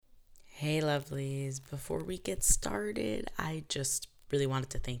Hey, lovelies. Before we get started, I just really wanted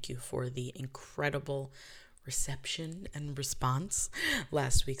to thank you for the incredible reception and response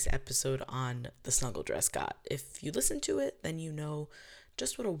last week's episode on the snuggle dress got. If you listen to it, then you know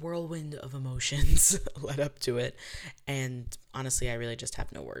just what a whirlwind of emotions led up to it. And honestly, I really just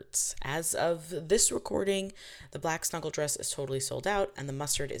have no words. As of this recording, the black snuggle dress is totally sold out and the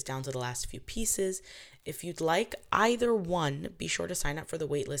mustard is down to the last few pieces. If you'd like either one, be sure to sign up for the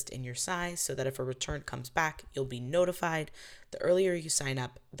waitlist in your size so that if a return comes back, you'll be notified. The earlier you sign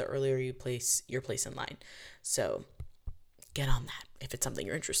up, the earlier you place your place in line. So get on that if it's something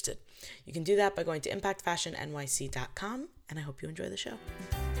you're interested. You can do that by going to impactfashionnyc.com, and I hope you enjoy the show.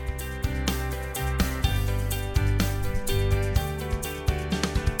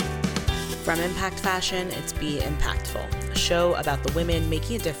 From Impact Fashion, it's Be Impactful, a show about the women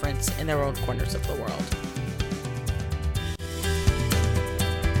making a difference in their own corners of the world.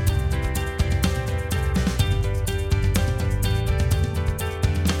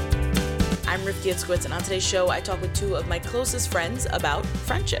 I'm Rifki Itzkowitz, and on today's show, I talk with two of my closest friends about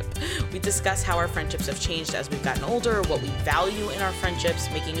friendship. We discuss how our friendships have changed as we've gotten older, what we value in our friendships,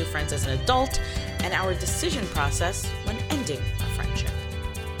 making new friends as an adult, and our decision process when ending a friendship.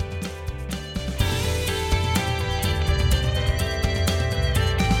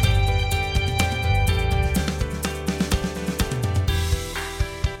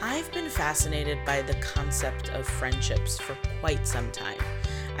 I've been fascinated by the concept of friendships for quite some time.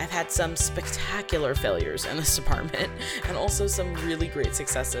 I've had some spectacular failures in this department and also some really great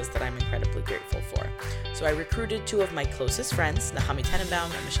successes that I'm incredibly grateful for. So I recruited two of my closest friends, Nechami Tenenbaum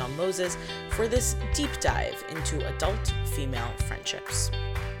and Michelle Moses, for this deep dive into adult female friendships.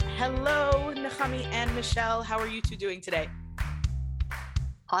 Hello, Nechami and Michelle. How are you two doing today?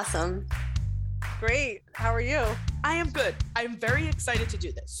 Awesome. Great. How are you? I am good. I'm very excited to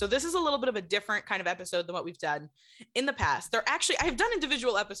do this. So this is a little bit of a different kind of episode than what we've done in the past. I've done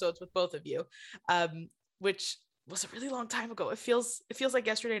individual episodes with both of you, which was a really long time ago. It feels like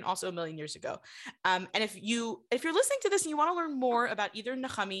yesterday and also a million years ago. And if you're listening to this and you want to learn more about either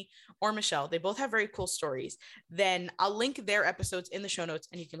Nechami or Michelle, they both have very cool stories, then I'll link their episodes in the show notes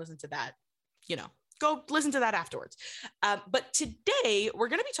and you can listen to that, go listen to that afterwards. But today we're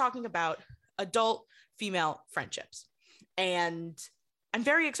going to be talking about adult female friendships. And I'm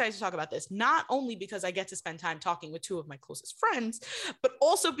very excited to talk about this, not only because I get to spend time talking with two of my closest friends, but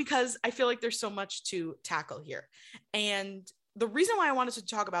also because I feel like there's so much to tackle here. And the reason why I wanted to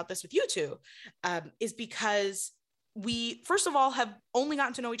talk about this with you two is because we, first of all, have only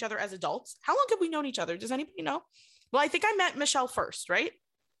gotten to know each other as adults. How long have we known each other? Does anybody know? Well, I think I met Michelle first, right?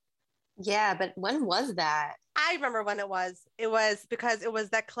 Yeah, but when was that? I remember when it was. It was because it was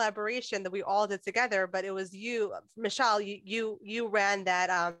that collaboration that we all did together, but it was you, Michelle, you ran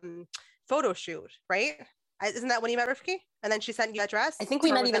that photo shoot, right? Isn't that when you met Rifki? And then she sent you that dress? I think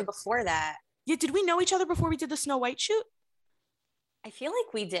we met even before that. Yeah, did we know each other before we did the Snow White shoot? I feel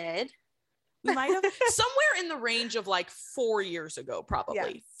like we did. We might have somewhere in the range of like 4 years ago,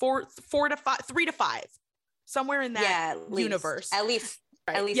 probably. Yeah. 4 to 5, 3 to 5, somewhere in that universe. At least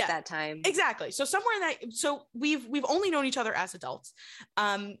that time. Exactly. So somewhere in that, so we've only known each other as adults.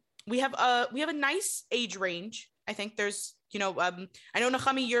 We have a nice age range. I think there's, I know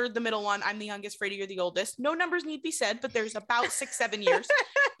Nechami, you're the middle one. I'm the youngest. Frady, you're the oldest. No numbers need be said, but there's about 6-7 years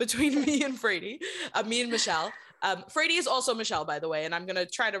between me and Frady, me and Michelle. Frady is also Michelle, by the way, and I'm going to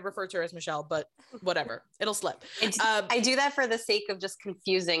try to refer to her as Michelle, but whatever, it'll slip. I do that for the sake of just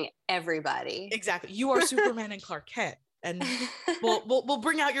confusing everybody. Exactly. You are Superman and Clark Kent. And we'll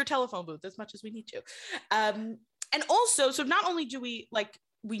bring out your telephone booth as much as we need to. And also, so not only do we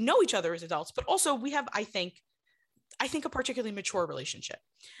know each other as adults, but also we have, I think a particularly mature relationship.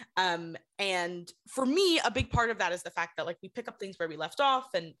 And for me, a big part of that is the fact that we pick up things where we left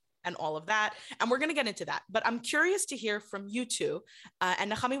off and all of that. And we're going to get into that, but I'm curious to hear from you two.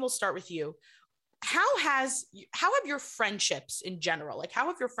 And Nechami, we'll start with you. How have your friendships in general, how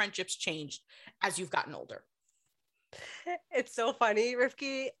have your friendships changed as you've gotten older? It's so funny,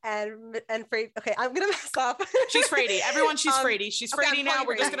 Rifki and Frady. Okay, I'm gonna mess up. She's Frady. Everyone, she's Frady. She's Frady now.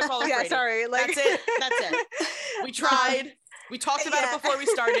 We're just gonna call her Frady. Yeah, sorry. That's it. We tried. We talked about it before we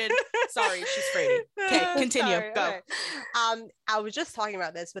started. Sorry, she's Frady. Okay, continue. Sorry, Go. Okay. I was just talking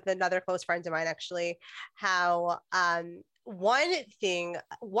about this with another close friend of mine, actually, how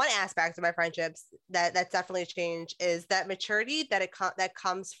one aspect of my friendships that's definitely changed is that maturity that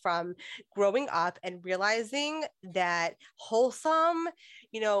comes from growing up and realizing that wholesome,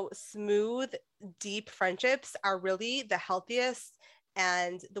 smooth, deep friendships are really the healthiest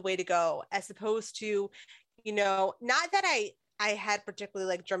and the way to go, as opposed to, not that I had particularly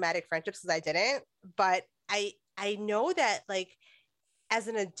like dramatic friendships because I didn't, but I know that like as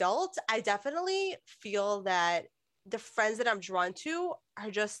an adult, I definitely feel that the friends that I'm drawn to are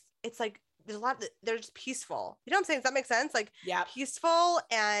just, it's like there's a lot that they're just peaceful. You know what I'm saying? Does that make sense? Like Yeah. peaceful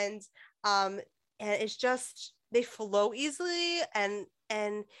and it's just they flow easily and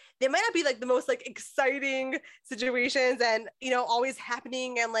they might not be like the most like exciting situations and always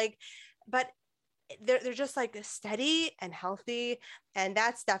happening and like, but they're just like steady and healthy, and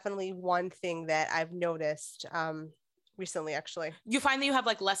that's definitely one thing that I've noticed recently actually. You find that you have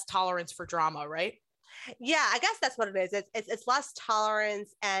like less tolerance for drama, right? Yeah, I guess that's what it is. It's less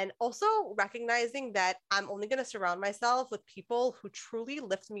tolerance and also recognizing that I'm only going to surround myself with people who truly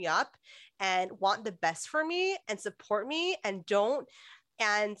lift me up and want the best for me and support me and don't,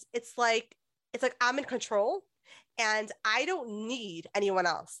 and it's like I'm in control and I don't need anyone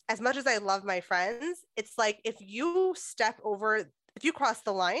else. As much as I love my friends, it's like if you cross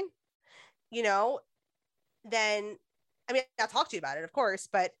the line, you know, then I mean, I'll talk to you about it, of course,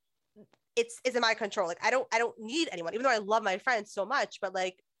 but it's in my control. Like I don't need anyone, even though I love my friends so much, but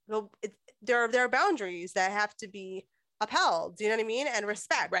like there are boundaries that have to be upheld. Do you know what I mean? And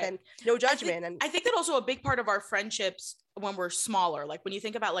respect, Right. And no judgment. I think that also a big part of our friendships when we're smaller, like when you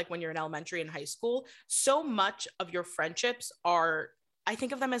think about like when you're in elementary and high school, so much of your friendships are, I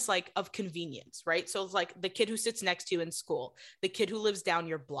think of them as like of convenience, right? So it's like the kid who sits next to you in school, the kid who lives down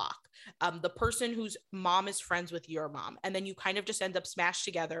your block, the person whose mom is friends with your mom. And then you kind of just end up smashed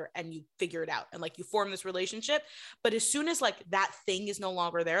together and you figure it out and like you form this relationship. But as soon as like that thing is no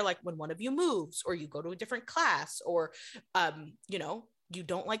longer there, like when one of you moves or you go to a different class or, you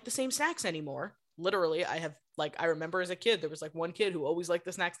don't like the same snacks anymore. Literally, I remember as a kid, there was like one kid who always liked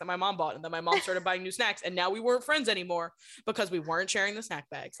the snacks that my mom bought. And then my mom started buying new snacks. And now we weren't friends anymore because we weren't sharing the snack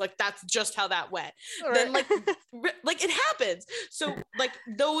bags. Like, that's just how that went. Right. Then like it happens. So like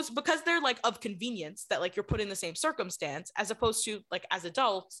those, because they're like of convenience that like you're put in the same circumstance, as opposed to like as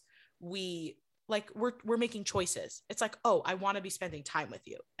adults, we're making choices. It's like, oh, I want to be spending time with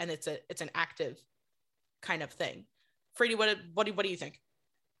you. And it's an active kind of thing. Fredy, what do you think?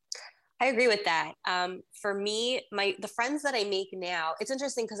 I agree with that. For me, the friends that I make now, it's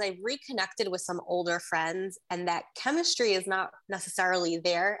interesting because I've reconnected with some older friends and that chemistry is not necessarily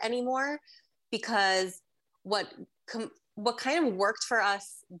there anymore because what kind of worked for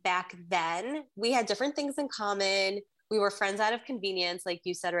us back then, we had different things in common. We were friends out of convenience, like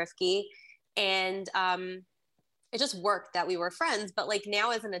you said, Rifki. And it just worked that we were friends. But like now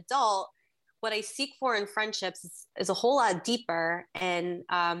as an adult, what I seek for in friendships is a whole lot deeper. And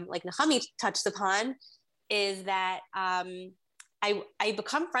like Nahami touched upon, is that I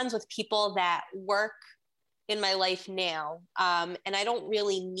become friends with people that work in my life now. And I don't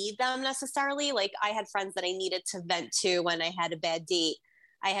really need them necessarily. Like I had friends that I needed to vent to when I had a bad date.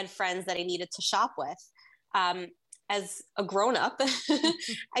 I had friends that I needed to shop with. As a grown-up,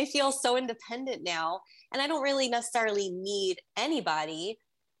 I feel so independent now. And I don't really necessarily need anybody,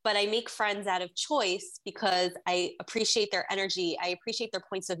 but I make friends out of choice because I appreciate their energy. I appreciate their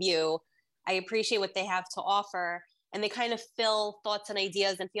points of view. I appreciate what they have to offer. And they kind of fill thoughts and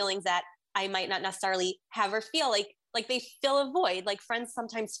ideas and feelings that I might not necessarily have or feel like they fill a void. Like friends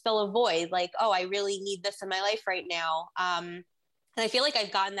sometimes fill a void. Like, oh, I really need this in my life right now. And I feel like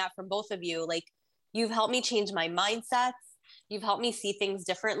I've gotten that from both of you. Like you've helped me change my mindsets. You've helped me see things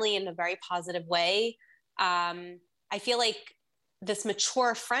differently in a very positive way. I feel like this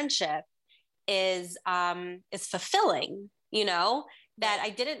mature friendship is fulfilling, that I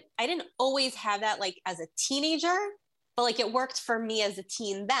didn't always have that like as a teenager, but like it worked for me as a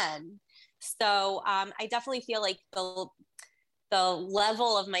teen then. So I definitely feel like the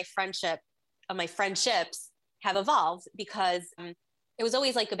level of my friendships have evolved because it was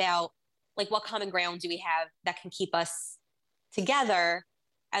always like about like what common ground do we have that can keep us together,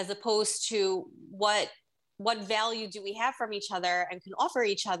 as opposed to what value do we have from each other and can offer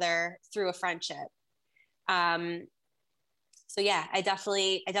each other through a friendship. So yeah, I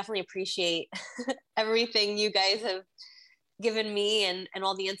definitely appreciate everything you guys have given me and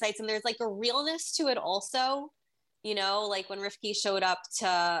all the insights. And there's like a realness to it also, like when Rifki showed up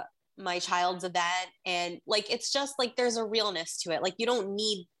to my child's event and like, it's just like, there's a realness to it. Like you don't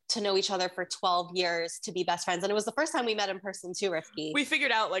need to know each other for 12 years to be best friends. And it was the first time we met in person too, Rifki. We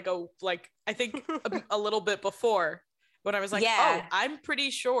figured out I think a little bit before. when I was like, Yeah. oh, I'm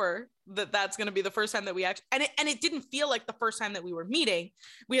pretty sure that that's going to be the first time that we actually, and it didn't feel like the first time that we were meeting.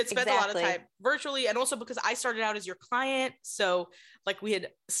 We had spent a lot of time virtually, and also because I started out as your client. So like we had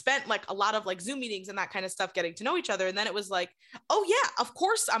spent like a lot of like Zoom meetings and that kind of stuff getting to know each other. And then it was like, oh yeah, of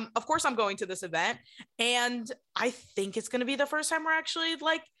course I'm going to this event. And I think it's going to be the first time we're actually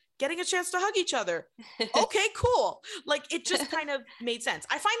like getting a chance to hug each other. Okay, cool. Like it just kind of made sense.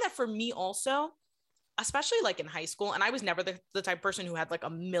 I find that for me also, especially like in high school, and I was never the type of person who had like a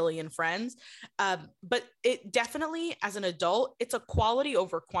million friends, but it definitely, as an adult, it's a quality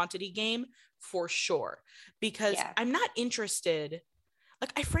over quantity game for sure, because I'm not interested,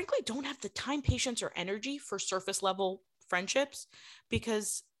 like I frankly don't have the time, patience, or energy for surface level friendships,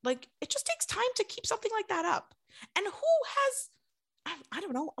 because like it just takes time to keep something like that up. And who has, I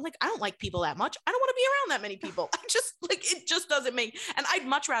don't know, like I don't like people that much. I don't want to be around that many people. I just like, it just doesn't make, and I'd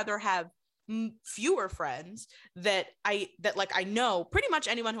much rather have fewer friends that I know pretty much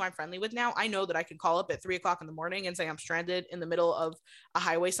anyone who I'm friendly with now. I know that I can call up at 3:00 in the morning and say I'm stranded in the middle of a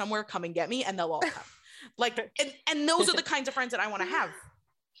highway somewhere, come and get me, and they'll all come. Like, and those are the kinds of friends that I want to have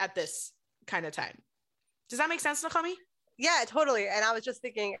at this kind of time. Does that make sense, Naomi? Yeah, totally. And I was just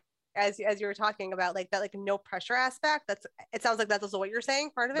thinking, as you were talking about like that, like no pressure aspect, it sounds like that's also what you're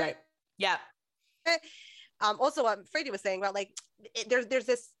saying, part of it. Right. Yeah. Also what Frady was saying about like there's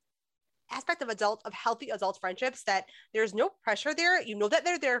this aspect of healthy adult friendships that there's no pressure there. You know that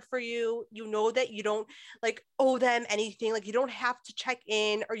they're there for you. You know that you don't like owe them anything. Like you don't have to check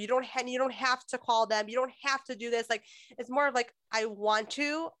in, or you don't have to call them. You don't have to do this. Like it's more of like, I want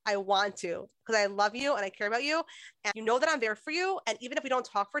to because I love you and I care about you, and you know that I'm there for you. And even if we don't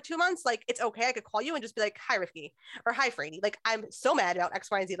talk for 2 months, like it's okay. I could call you and just be like, hi Rifki, or hi Frady, like I'm so mad about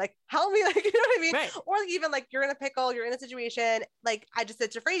X, Y, and Z, like help me, like you know what I mean? Right. Or like, even like you're in a pickle, you're in a situation, like I just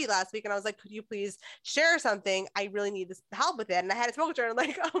said to Frady last week and I was like, could you please share something? I really need this help with it. And I hadn't spoken to her in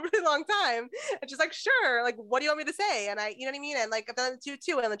like a really long time. And she's like, sure, like what do you want me to say? And I, you know what I mean? And like I've done it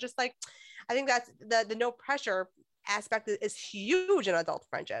too. And just like, I think that's the no pressure aspect is huge in adult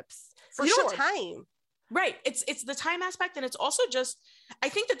friendships. For you sure. don't have time. Right. It's the time aspect. And it's also just, I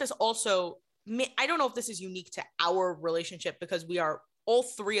think that this also, I don't know if this is unique to our relationship, because we are, all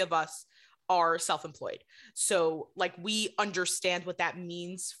three of us are self-employed. So like we understand what that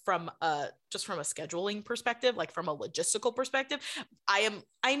means from just from a scheduling perspective, like from a logistical perspective.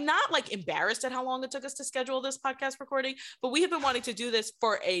 I'm not like embarrassed at how long it took us to schedule this podcast recording, but we have been wanting to do this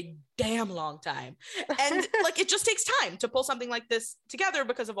for a damn long time. And like it just takes time to pull something like this together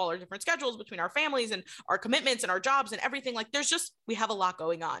because of all our different schedules between our families and our commitments and our jobs and everything. Like we have a lot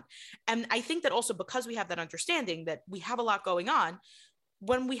going on. And I think that also because we have that understanding that we have a lot going on,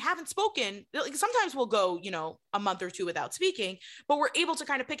 when we haven't spoken, like sometimes we'll go, a month or two without speaking, but we're able to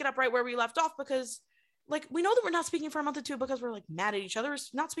kind of pick it up right where we left off, because like we know that we're not speaking for a month or two because we're like mad at each other. We're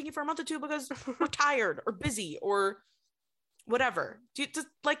not speaking for a month or two because we're tired or busy or whatever. Do you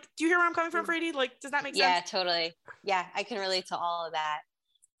hear where I'm coming from, Frady? Like, does that make sense? Yeah, totally. Yeah, I can relate to all of that.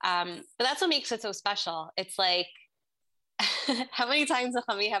 But that's what makes it so special. It's like, how many times have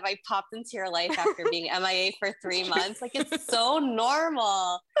I popped into your life after being MIA for 3 months? Like it's so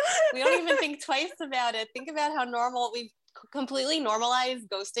normal. We don't even think twice about it. Think about how normal we've completely normalized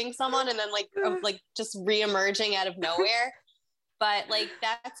ghosting someone and then like just re-emerging out of nowhere. But like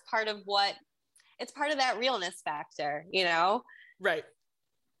that's part of it's part of that realness factor, Right.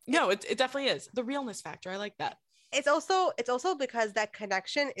 No, it definitely is the realness factor. I like that. It's also because that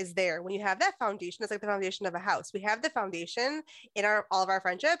connection is there. When you have that foundation, it's like the foundation of a house. We have the foundation in all of our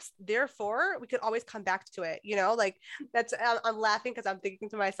friendships. Therefore, we could always come back to it. Like that's, I'm laughing because I'm thinking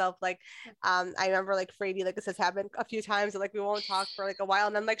to myself, like, I remember like Frady, like this has happened a few times, and like we won't talk for like a while,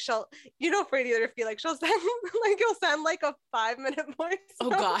 and then like she'll, Frady, or feel like she'll send you'll send like a 5-minute voice. Oh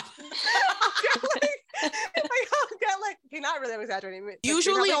God. I'll get like, okay, not really, I'm exaggerating.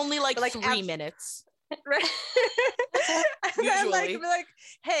 Usually only like 3 minutes. Right. And then like be like,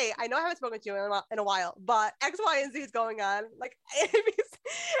 hey, I know I haven't spoken to you in a while, but X, Y, and Z is going on. Like, and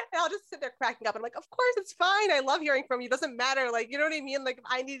I'll just sit there cracking up. And I'm like, of course it's fine. I love hearing from you. It doesn't matter. Like, you know what I mean? Like, if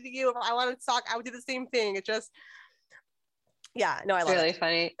I needed you, if I wanted to talk, I would do the same thing. It just, yeah, no, I love really it.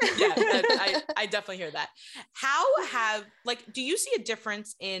 Funny. Yeah, I definitely hear that. Do you see a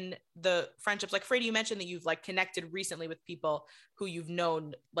difference in the friendships? Like Frady, you mentioned that you've like connected recently with people who you've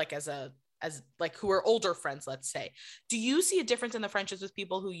known like as like who are older friends, let's say. Do you see a difference in the friendships with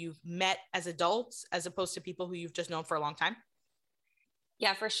people who you've met as adults as opposed to people who you've just known for a long time?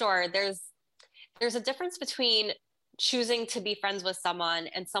 Yeah, for sure. There's a difference between choosing to be friends with someone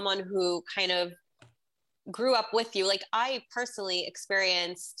and someone who kind of grew up with you. Like I personally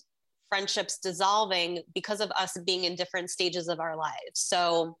experienced friendships dissolving because of us being in different stages of our lives.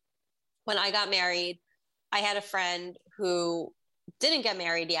 So when I got married, I had a friend who didn't get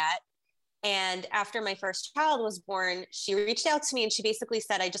married yet. And after my first child was born, she reached out to me and she basically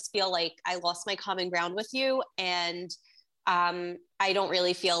said, I just feel like I lost my common ground with you. And I don't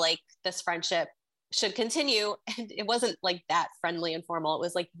really feel like this friendship should continue. And it wasn't like that friendly and formal. It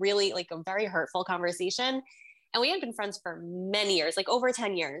was like really like a very hurtful conversation. And we had been friends for many years, like over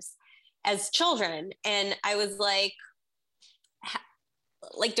 10 years as children. And I was like,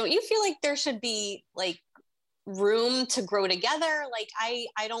 don't you feel like there should be like room to grow together? Like,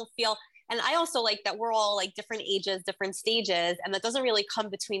 I don't feel, and I also like that we're all like different ages, different stages, and that doesn't really come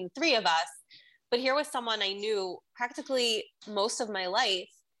between the three of us. But here was someone I knew practically most of my life,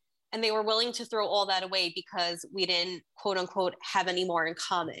 and they were willing to throw all that away because we didn't, quote unquote, have any more in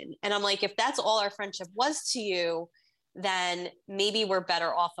common. And I'm like, if that's all our friendship was to you, then maybe we're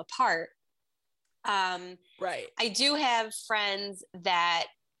better off apart. Right. I do have friends that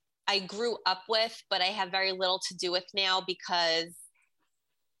I grew up with, but I have very little to do with now because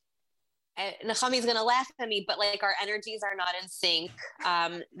Nachami's gonna laugh at me, but like our energies are not in sync.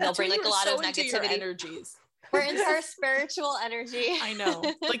 They'll bring like a lot of negativity. Energies. We're into our spiritual energy. I know.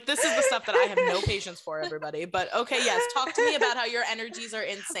 Like this is the stuff that I have no patience for, everybody. But okay, yes, talk to me about how your energies are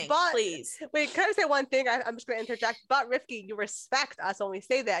in sync, please. Wait, can I say one thing? I'm just going to interject. But Rifki, you respect us when we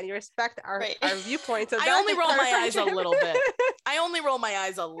say that, and you respect our viewpoints. I only roll my eyes a little bit. I only roll my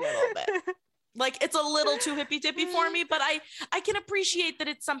eyes a little bit. Like it's a little too hippy dippy for me, but I can appreciate that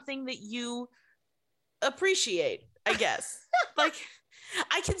it's something that you appreciate, I guess. Like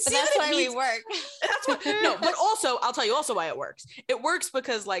I can see that's why we work. That's what, no, but also I'll tell you also why it works. It works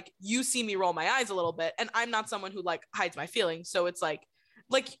because like you see me roll my eyes a little bit, and I'm not someone who like hides my feelings. So it's like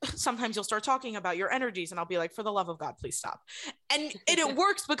sometimes you'll start talking about your energies and I'll be like, for the love of God, please stop. And it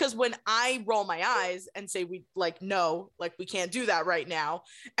works because when I roll my eyes and say no, like we can't do that right now.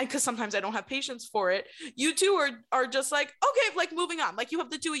 And because sometimes I don't have patience for it, you two are just like, okay, like moving on. Like you have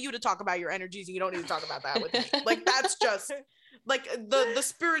the two of you to talk about your energies and you don't need to talk about that with me. Like that's just like the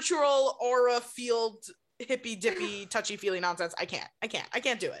spiritual aura field hippy dippy touchy feely nonsense. I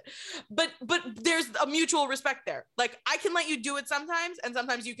can't do it. But there's a mutual respect there. Like I can let you do it sometimes, and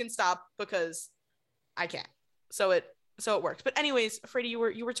sometimes you can stop because I can't. So it works. But anyways, Frady, you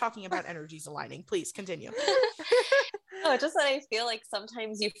were talking about energies aligning. Please continue. No, just that I feel like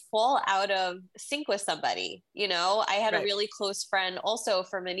sometimes you fall out of sync with somebody. You know, I had a really close friend also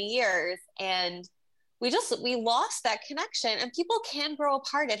for many years, and we lost that connection. And people can grow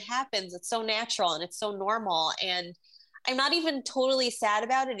apart. It happens. It's so natural and it's so normal. And I'm not even totally sad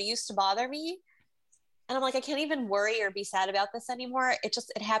about it. It used to bother me. And I'm like, I can't even worry or be sad about this anymore.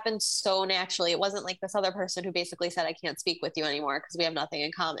 It happened so naturally. It wasn't like this other person who basically said, I can't speak with you anymore because we have nothing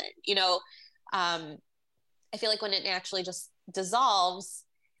in common. You know, I feel like when it naturally just dissolves,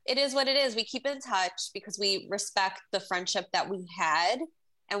 it is what it is. We keep in touch because we respect the friendship that we had,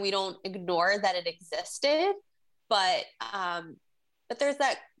 and we don't ignore that it existed, but there's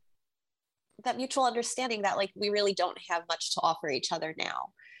that mutual understanding that like we really don't have much to offer each other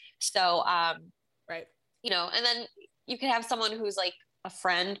now. So, right, you know, and then you can have someone who's like a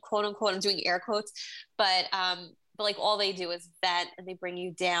friend, quote unquote, I'm doing air quotes, but like all they do is vent and they bring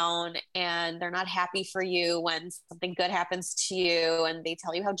you down, and they're not happy for you when something good happens to you, and they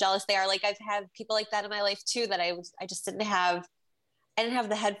tell you how jealous they are. Like I've had people like that in my life too, that I just didn't have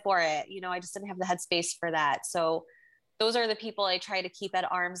the head for it. You know, I just didn't have the headspace for that. So those are the people I try to keep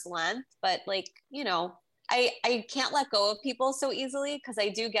at arm's length. But like, you know, I can't let go of people so easily because I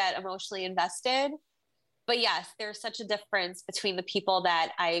do get emotionally invested. But yes, there's such a difference between the people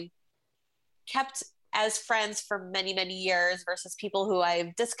that I've kept as friends for many, many years versus people who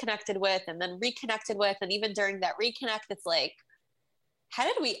I've disconnected with and then reconnected with. And even during that reconnect, it's like, how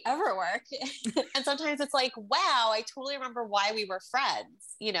did we ever work? And sometimes it's like, wow, I totally remember why we were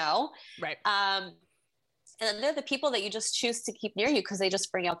friends, you know? Right. And then they're the people that you just choose to keep near you because they just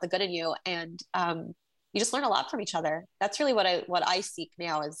bring out the good in you. And you just learn a lot from each other. That's really what I seek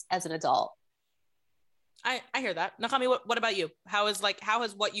now as an adult. I hear that. Nachami, what about you? How has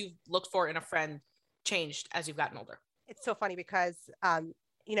what you've looked for in a friend changed as you've gotten older? It's so funny because,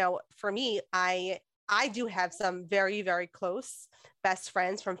 you know, for me, I do have some very, very close best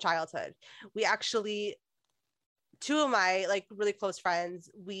friends from childhood. We actually, two of my like really close friends,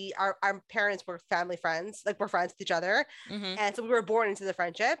 our parents were family friends, like we're friends with each other. Mm-hmm. And so we were born into the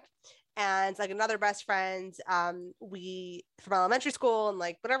friendship. And like another best friend, we from elementary school and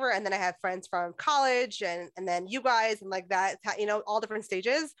like whatever. And then I have friends from college and then you guys and like that, you know, all different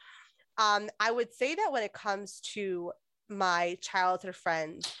stages. I would say that when it comes to my childhood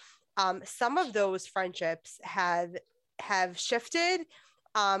friends, some of those friendships have shifted.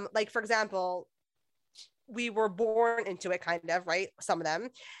 Like for example, we were born into it, kind of, right? Some of them.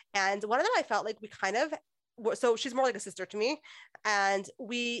 And one of them, I felt like we kind of, so she's more like a sister to me. And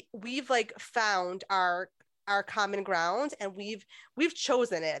we've like found our common ground, and we've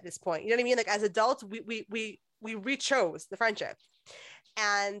chosen it at this point. You know what I mean? Like as adults, we re-chose the friendship.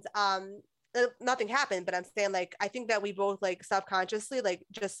 And nothing happened, but I'm saying, like, I think that we both like subconsciously like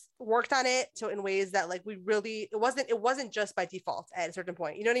just worked on it so in ways that like we really, it wasn't just by default at a certain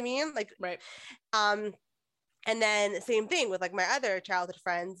point. You know what I mean? Like, Right. And then same thing with like my other childhood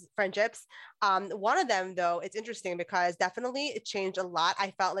friendships. One of them though, it's interesting because definitely it changed a lot. I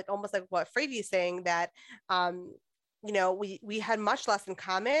felt like almost like what Frady is saying, that we had much less in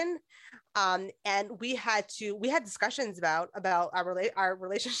common. And we had discussions about our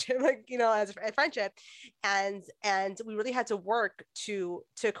relationship, like, as a friendship, and we really had to work to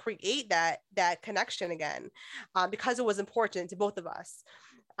create that connection again, because it was important to both of us.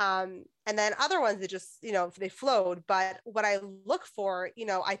 And then other ones that just, they flowed. But what I look for,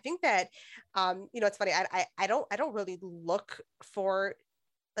 I think that, it's funny. I don't really look for,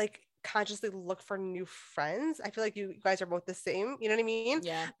 like, consciously look for new friends. I feel like you guys are both the same. You know what I mean?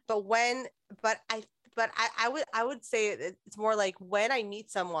 Yeah. I would say it's more like when I meet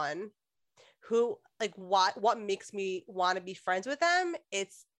someone who, like, what makes me want to be friends with them,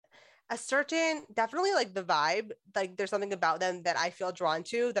 it's a certain, definitely like the vibe, like there's something about them that I feel drawn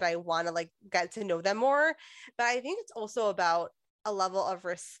to, that I want to like get to know them more. But I think it's also about a level of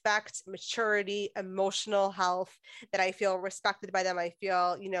respect, maturity, emotional health, that I feel respected by them. I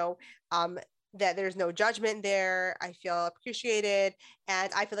feel, that there's no judgment there. I feel appreciated,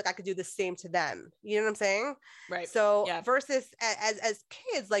 and I feel like I could do the same to them. You know what I'm saying? Right. So Yeah. versus as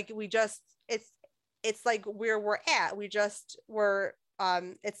kids, like we just, it's like where we're at. It's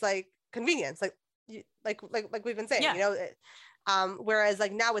like convenience, like we've been saying, Yeah. Whereas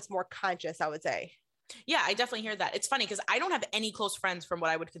like now it's more conscious, I would say. Yeah, I definitely hear that. It's funny because I don't have any close friends from what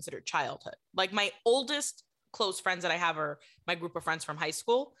I would consider childhood. Like my oldest close friends that I have are my group of friends from high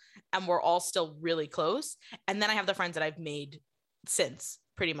school, and we're all still really close. And then I have the friends that I've made since,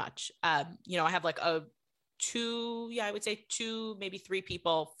 pretty much. I have like I would say two, maybe three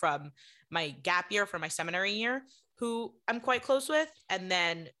people from my gap year, from my seminary year, who I'm quite close with. And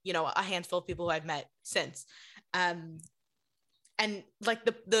then, a handful of people who I've met since. And like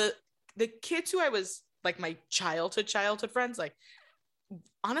the kids who I was like my childhood friends, like,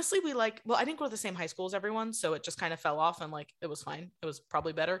 honestly, I didn't go to the same high school as everyone, so it just kind of fell off, and like, it was fine. It was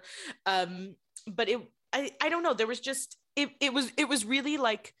probably better. But I don't know. There was just, it was really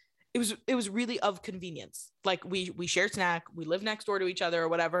like, it was really of convenience. Like we shared snack, we lived next door to each other or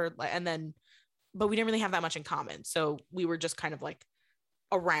whatever. And then, but we didn't really have that much in common. So we were just kind of like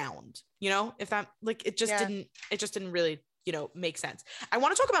around, if that, like, it just didn't really, make sense. I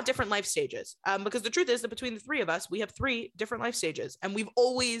want to talk about different life stages, because the truth is that between the three of us, we have three different life stages, and we've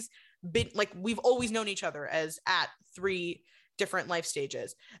always known each other as at three different life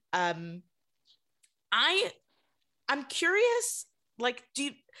stages. I'm curious, like,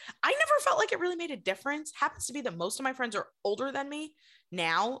 I never felt like it really made a difference. Happens to be that most of my friends are older than me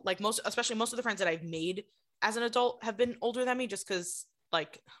now. Like especially most of the friends that I've made as an adult have been older than me, just because,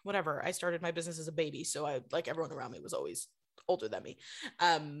 like, whatever, I started my business as a baby, so I, like, everyone around me was always older than me,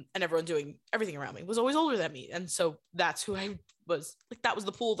 and everyone doing everything around me was always older than me, and so that's who I was, like, that was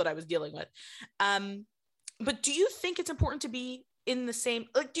the pool that I was dealing with. But do you think it's important to be in the same,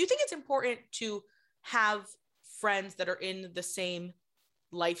 like, do you think it's important to have friends that are in the same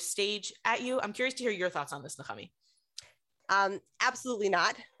life stage at you? I'm curious to hear your thoughts on this, Nachami. Absolutely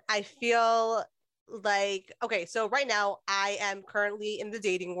not. I feel like, okay, so right now I am currently in the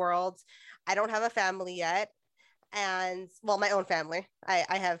dating world. I don't have a family yet. And well, my own family. I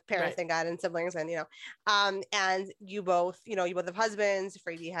have parents, Right. thank God, and siblings, and and you both have husbands.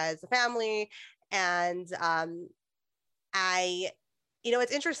 Frady has a family, and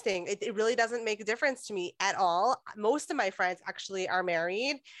it's interesting. It really doesn't make a difference to me at all. Most of my friends actually are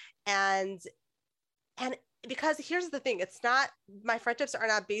married, and because here's the thing, it's not, my friendships are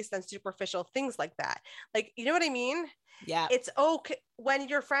not based on superficial things like that. Like, you know what I mean? Yeah. It's okay when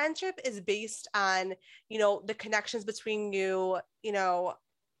your friendship is based on, the connections between you,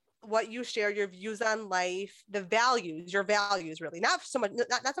 what you share, your views on life, your values, really, not so much,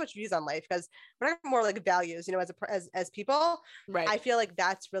 not so much views on life, because we're not more like values, as people. Right. I feel like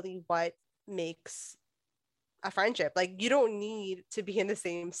that's really what makes a friendship. Like, you don't need to be in the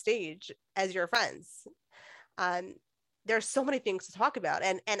same stage as your friends. there's so many things to talk about.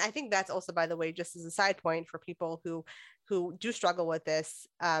 And I think that's also, by the way, just as a side point for people who do struggle with this,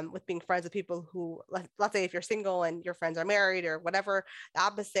 with being friends with people who, let's say if you're single and your friends are married or whatever, the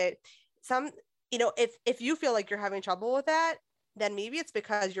opposite, if you feel like you're having trouble with that, then maybe it's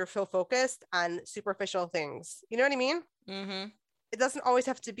because you're so focused on superficial things. You know what I mean? Mm-hmm. It doesn't always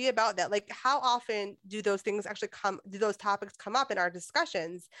have to be about that. Like, how often do those topics come up in our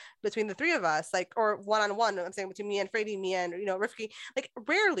discussions between the three of us, like, or one-on-one? I'm saying between me and Frady, me and, Rifki, like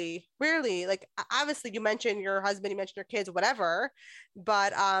rarely. Like, obviously you mention your husband, you mention your kids, whatever,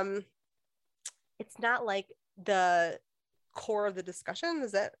 but it's not like the core of the discussion.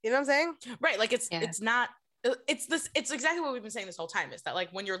 Is that, you know what I'm saying? Right. Like it's not, it's exactly what we've been saying this whole time, is that like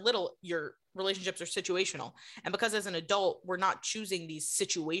when you're little, your relationships are situational, and because as an adult we're not choosing these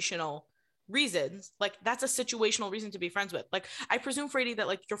situational reasons, like that's a situational reason to be friends with. Like I presume, Frady, that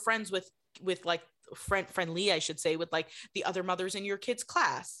like you're friends with like friendly, I should say, with like the other mothers in your kids'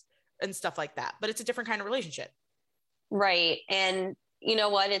 class and stuff like that, but it's a different kind of relationship. Right. And you know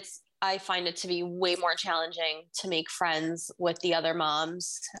what, I find it to be way more challenging to make friends with the other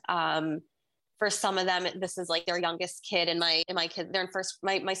moms. For some of them, this is like their youngest kid, and my kid, they're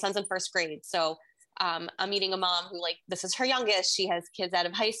in my son's in first grade. So I'm meeting a mom who, like, this is her youngest. She has kids out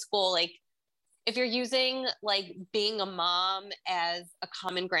of high school. Like, if you're using like being a mom as a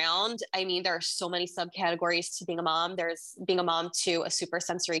common ground, I mean, there are so many subcategories to being a mom. There's being a mom to a super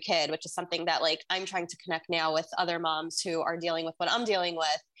sensory kid, which is something that like I'm trying to connect now with other moms who are dealing with what I'm dealing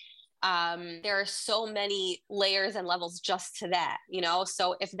with. There are so many layers and levels just to that,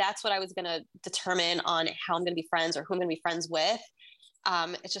 so if that's what I was going to determine on how I'm going to be friends or who I'm going to be friends with,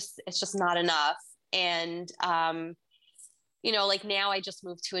 it's just not enough. And like now I just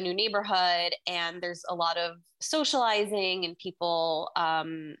moved to a new neighborhood, and there's a lot of socializing, and people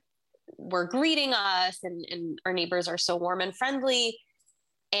were greeting us, and our neighbors are so warm and friendly.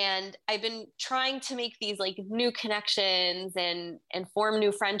 And I've been trying to make these like new connections and form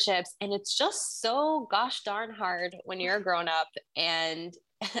new friendships. And it's just so gosh darn hard when you're a grown up. And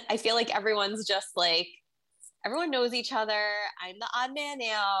I feel like everyone's just like, everyone knows each other. I'm the odd man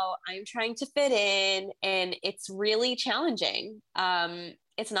out. I'm trying to fit in. And it's really challenging.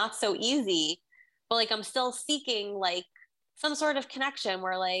 It's not so easy, but like I'm still seeking like some sort of connection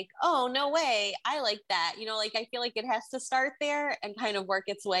where like, oh, no way, I like that. Like I feel like it has to start there and kind of work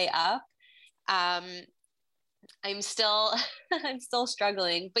its way up. I'm still I'm still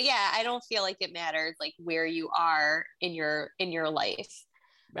struggling, but yeah, I don't feel like it matters like where you are in your life.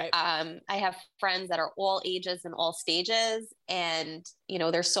 Right. I have friends that are all ages and all stages, and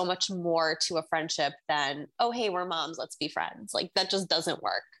there's so much more to a friendship than, oh, hey, we're moms, let's be friends. Like that just doesn't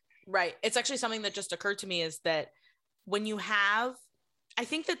work. Right. It's actually something that just occurred to me, is that when you have, I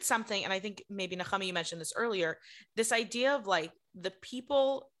think that's something, and I think maybe Nechama, you mentioned this earlier, this idea of like the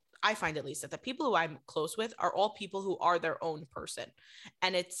people, I find at least that the people who I'm close with are all people who are their own person.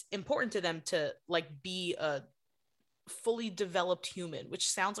 And it's important to them to like be a fully developed human, which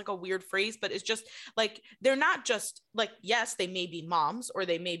sounds like a weird phrase, but it's just like, they're not just like, yes, they may be moms or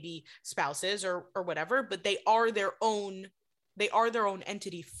they may be spouses or whatever, but they are their own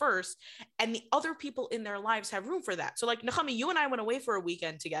entity first, and the other people in their lives have room for that. So like Nechama, you and I went away for a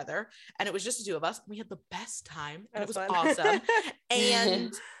weekend together, and it was just the two of us. We had the best time, and it was awesome.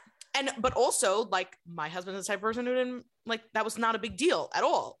 and but also like my husband is the type of person who didn't like, that was not a big deal at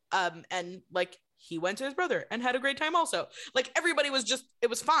all. And like he went to his brother and had a great time also. Like everybody was just, it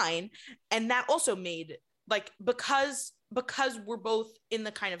was fine. And that also made like, because we're both in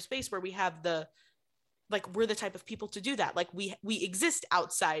the kind of space where we have the, like, we're the type of people to do that. Like we exist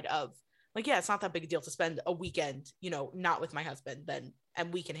outside of like, yeah, it's not that big a deal to spend a weekend, not with my husband, then,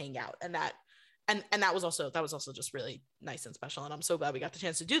 and we can hang out. And that was also just really nice and special. And I'm so glad we got the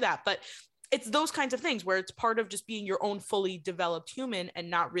chance to do that. But it's those kinds of things where it's part of just being your own fully developed human and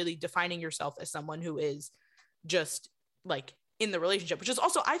not really defining yourself as someone who is just like in the relationship, which is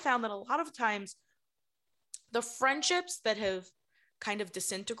also, I found that a lot of times the friendships that have kind of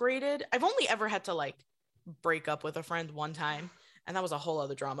disintegrated, I've only ever had to like break up with a friend one time, and that was a whole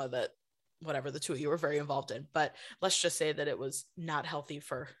other drama that whatever, the two of you were very involved in, but let's just say that it was not healthy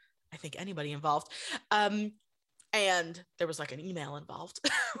for, I think, anybody involved. And there was like an email involved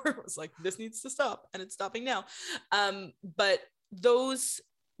where it was like, this needs to stop, and it's stopping now. But those,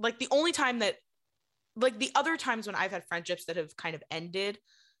 like the only time that, like the other times when I've had friendships that have kind of ended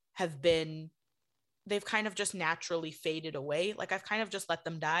have been, they've kind of just naturally faded away. Like I've kind of just let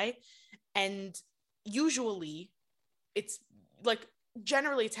them die. And usually it's like,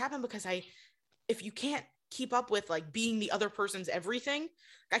 generally it's happened because if you can't keep up with like being the other person's everything.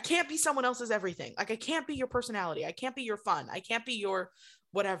 I can't be someone else's everything. Like I can't be your personality. I can't be your fun. I can't be your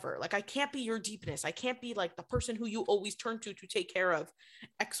whatever. Like I can't be your deepness. I can't be like the person who you always turn to take care of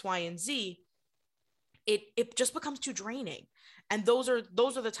X, Y, and Z. It just becomes too draining. And those are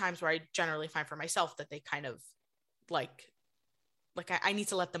the times where I generally find for myself that they kind of like I need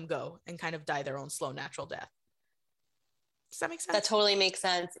to let them go and kind of die their own slow, natural death. Does that make sense? That totally makes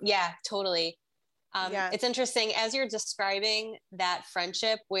sense. Yeah, totally. It's interesting as you're describing that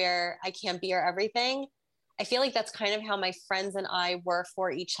friendship where I can't be your everything. I feel like that's kind of how my friends and I were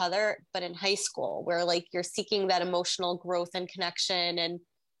for each other, but in high school, where like you're seeking that emotional growth and connection, and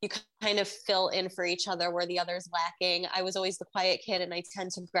you kind of fill in for each other where the other's lacking. I was always the quiet kid, and I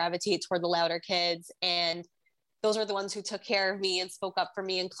tend to gravitate toward the louder kids. And those are the ones who took care of me and spoke up for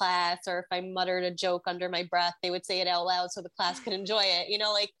me in class. Or if I muttered a joke under my breath, they would say it out loud so the class could enjoy it. You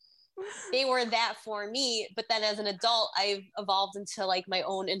know, like they were that for me. But then as an adult, I've evolved into like my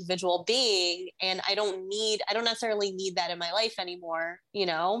own individual being, and I don't necessarily need that in my life anymore, you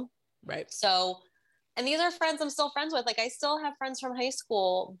know? Right. So, and these are friends I'm still friends with. Like I still have friends from high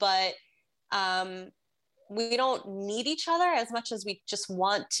school, but we don't need each other as much as we just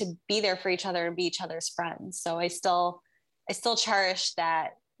want to be there for each other and be each other's friends. So I still cherish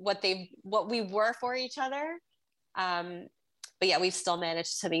that, what we were for each other. But yeah, we've still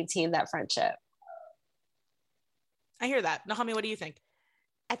managed to maintain that friendship. I hear that. Naomi, what do you think?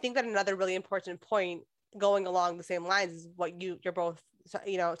 I think that another really important point going along the same lines is what you're both,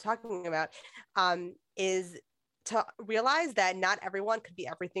 talking about, is to realize that not everyone could be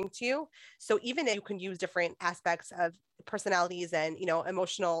everything to you. So even if you can use different aspects of personalities and,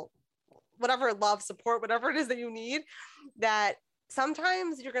 emotional, whatever, love, support, whatever it is that you need, that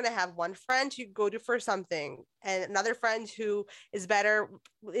sometimes you're going to have one friend who go to for something and another friend who is better,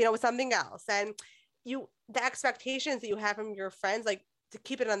 with something else. And the expectations that you have from your friends, like to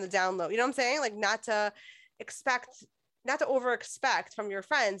keep it on the down low, you know what I'm saying? Like not to over expect from your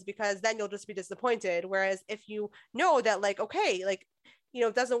friends, because then you'll just be disappointed. Whereas if you know that like, okay, like,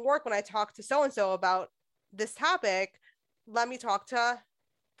 it doesn't work when I talk to so-and-so about this topic, let me talk to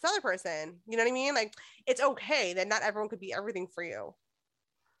this other person. You know what I mean? Like it's okay that not everyone could be everything for you.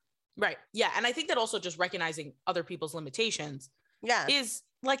 Right. Yeah. And I think that also just recognizing other people's limitations is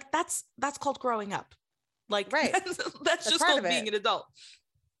like, that's called growing up. Like, right. that's just called being an adult.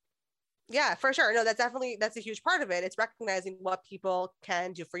 Yeah, for sure. No, that's a huge part of it. It's recognizing what people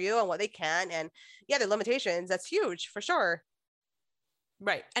can do for you and what they can. And yeah, the limitations, that's huge for sure.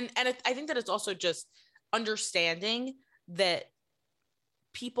 Right. And I think that it's also just understanding that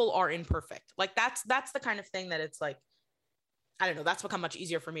people are imperfect. Like that's the kind of thing that it's like, I don't know, that's become much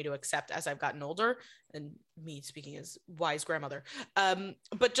easier for me to accept as I've gotten older, and me speaking as wise grandmother.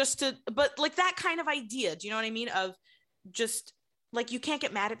 But like that kind of idea, do you know what I mean? Of just like, you can't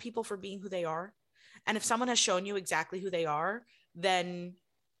get mad at people for being who they are. And if someone has shown you exactly who they are, then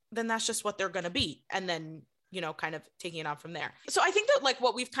that's just what they're going to be. And then, kind of taking it on from there. So I think that like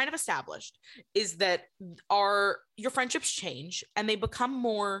what we've kind of established is that your friendships change and they become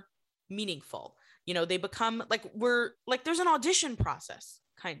more meaningful. They become like, there's an audition process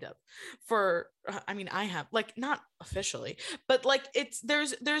kind of for, I have like, not officially, but like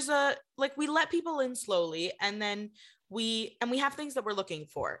there's a, like we let people in slowly, and then we have things that we're looking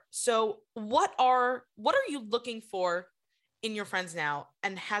for. So what are you looking for in your friends now?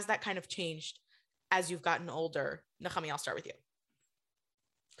 And has that kind of changed as you've gotten older? Naomi, I'll start with you.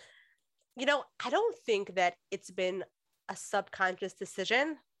 I don't think that it's been a subconscious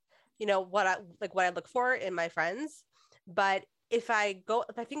decision, what I look for in my friends. But if I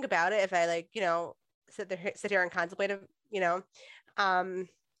think about it, if I like, sit here and contemplate it,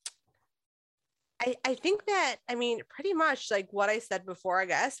 I think that, pretty much like what I said before, I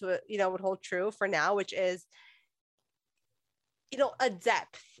guess, would hold true for now, which is, a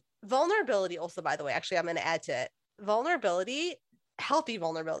depth. Vulnerability also, by the way, actually, I'm going to add to it. Vulnerability, healthy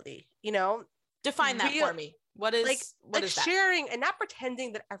vulnerability, Define that for me. What is that? Sharing and not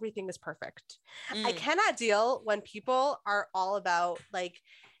pretending that everything is perfect. I cannot deal when people are all about like,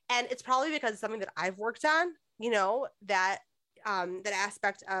 and it's probably because it's something that I've worked on, that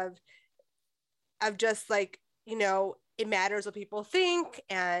aspect of just like, it matters what people think,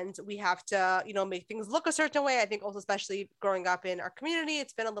 and we have to, make things look a certain way. I think also, especially growing up in our community,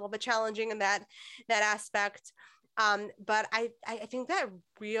 it's been a little bit challenging in that aspect. But I think that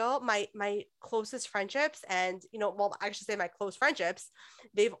my closest friendships, and, I should say my close friendships,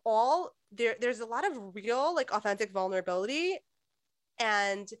 they've all there's a lot of real, like authentic vulnerability.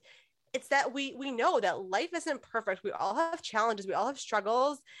 And it's that we know that life isn't perfect. We all have challenges, we all have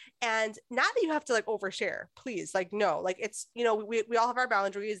struggles, and not that you have to like overshare, please, like no, like it's, you know, we all have our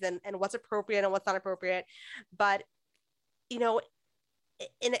boundaries and what's appropriate and what's not appropriate, but you know,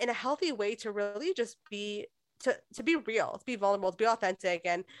 in a healthy way to really just be to be real, to be vulnerable, to be authentic,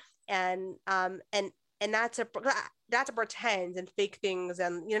 and not to pretend and fake things.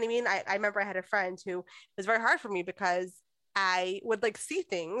 And you know what I mean? I remember I had a friend who it was very hard for me because I would like see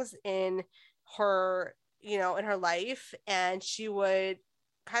things in her, you know, in her life, and she would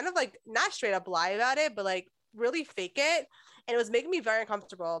kind of like not straight up lie about it, but like really fake it. And it was making me very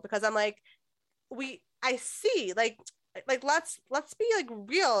uncomfortable because I'm like, I see like let's be like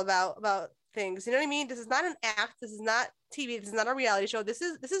real about things. You know what I mean? This is not an act. This is not TV. This is not a reality show. This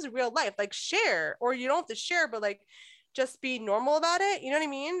is real life. Like share, or you don't have to share, but like just be normal about it. You know what I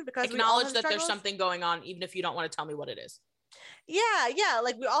mean? Because acknowledge that there's something going on, even if you don't want to tell me what it is. Yeah.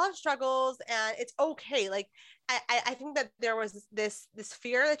 Like we all have struggles, and it's okay. Like I think that there was this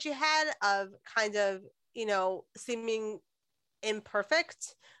fear that you had of kind of, you know, seeming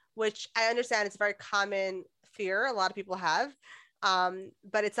imperfect, which I understand it's a very common fear a lot of people have.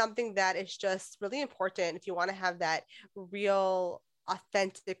 But it's something that is just really important if you want to have that real,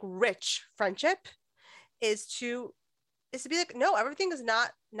 authentic, rich friendship, is to be like, no, everything is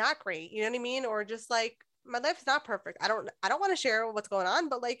not great. You know what I mean? Or just like, my life is not perfect. I don't want to share what's going on,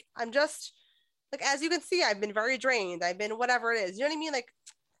 but like I'm just like, as you can see, I've been very drained. I've been whatever it is. You know what I mean? Like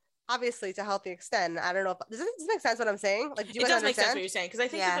obviously to a healthy extent. I don't know if does this make sense what I'm saying? Like, do you It guys does make sense understand? what you're saying, because I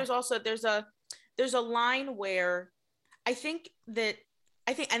think that there's also there's a line where I think that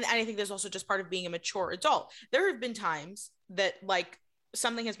and I think there's also just part of being a mature adult. There have been times that like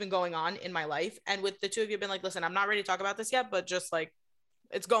something has been going on in my life, and with the two of you have been like, listen, I'm not ready to talk about this yet, but just like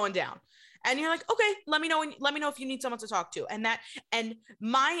it's going down. And you're like, okay, let me know if you need someone to talk to. And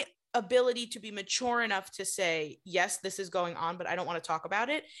my ability to be mature enough to say, yes, this is going on, but I don't want to talk about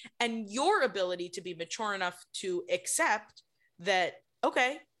it. And your ability to be mature enough to accept that,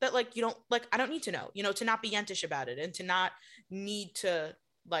 okay, that like, you don't like, I don't need to know, you know, to not be yentish about it, and to not need to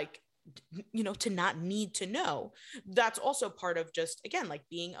like, you know, to not need to know. That's also part of just, again, like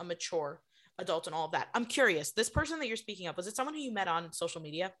being a mature adult and all of that. I'm curious, this person that you're speaking of, was it someone who you met on social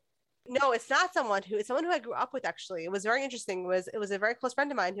media? No, it's someone who I grew up with. Actually, it was very interesting. It was a very close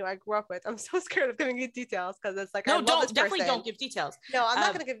friend of mine who I grew up with. I'm so scared of giving you details because it's like, I No, love this definitely person. don't give details. No, I'm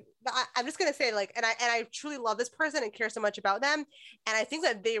not gonna give. I'm just gonna say like, and I truly love this person and care so much about them. And I think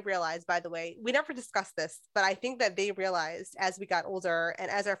that they realized, by the way, we never discussed this, but I think that they realized as we got older and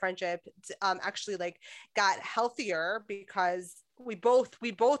as our friendship actually like got healthier, because we both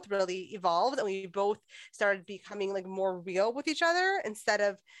really evolved, and we both started becoming like more real with each other, instead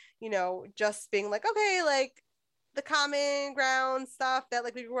of, you know, just being like, okay, like the common ground stuff that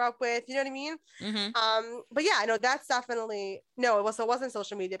like we grew up with, you know what I mean? But yeah, I know that's definitely no, it wasn't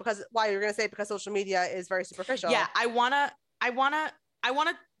social media, because why you're gonna say, because social media is very superficial. Yeah, I wanna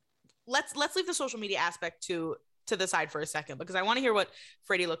let's leave the social media aspect to the side for a second, because I want to hear what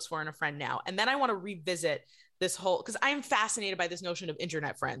Freddie looks for in a friend now, and then I want to revisit this whole, because I'm fascinated by this notion of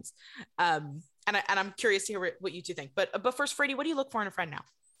internet friends, and I'm curious to hear what you two think. But first, Freddie, what do you look for in a friend now?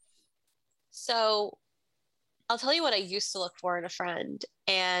 So I'll tell you what I used to look for in a friend.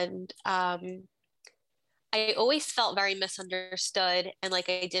 And I always felt very misunderstood, and like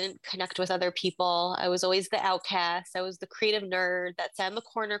I didn't connect with other people. I was always the outcast. I was the creative nerd that sat in the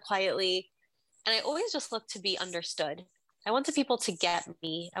corner quietly. And I always just looked to be understood. I wanted people to get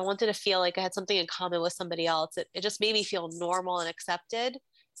me. I wanted to feel like I had something in common with somebody else. It just made me feel normal and accepted.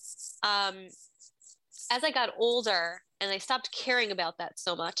 As I got older and I stopped caring about that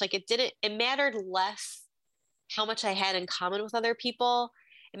so much, like it mattered less how much I had in common with other people.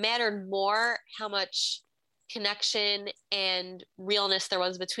 It mattered more how much connection and realness there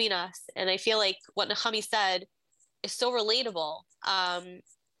was between us. And I feel like what Nahami said is so relatable.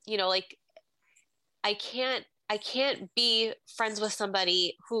 You know, like I can't be friends with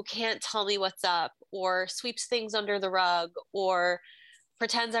somebody who can't tell me what's up, or sweeps things under the rug, or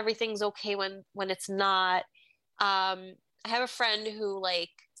pretends everything's okay when it's not. I have a friend who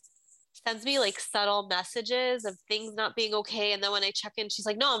like sends me like subtle messages of things not being okay, and then when I check in, she's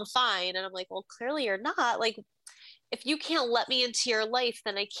like, "No, I'm fine," and I'm like, "Well, clearly you're not. Like, if you can't let me into your life,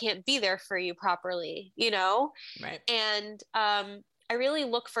 then I can't be there for you properly, you know?" Right. And I really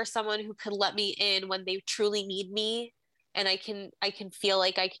look for someone who could let me in when they truly need me, and I can feel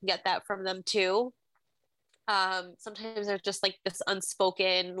like I can get that from them too. Sometimes there's just like this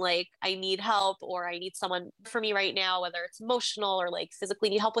unspoken, like, I need help, or I need someone for me right now, whether it's emotional or like physically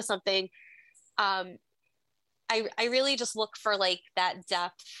need help with something. I really just look for like that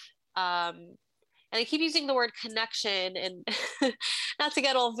depth And I keep using the word connection, and not to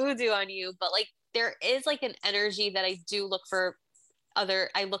get all voodoo on you, but like there is like an energy that I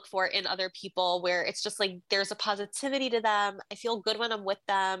look for in other people, where it's just like there's a positivity to them. I feel good when I'm with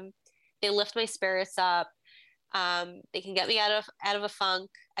them. They lift my spirits up. They can get me out of a funk.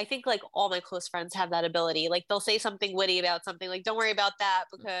 I think like all my close friends have that ability. Like they'll say something witty about something, like don't worry about that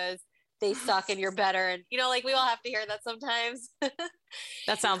because they suck and you're better. And like we all have to hear that sometimes.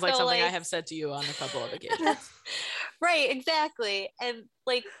 That sounds like So, something I like- have said to you on a couple of occasions. Right, exactly. And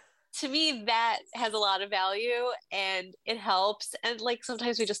like to me that has a lot of value and it helps. And like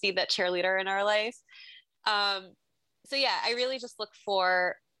sometimes we just need that cheerleader in our life. So yeah, I really just look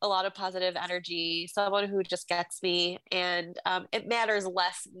for a lot of positive energy, someone who just gets me. And it matters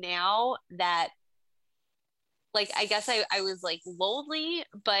less now that, like, I guess I was like lonely,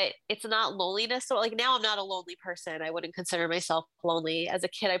 but it's not loneliness. So like now I'm not a lonely person. I wouldn't consider myself lonely. As a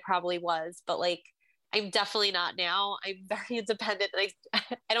kid, I probably was, but like I'm definitely not now. I'm very independent. Like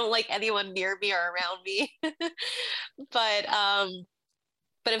I don't like anyone near me or around me. But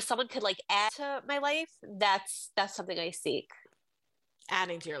if someone could like add to my life, that's something I seek.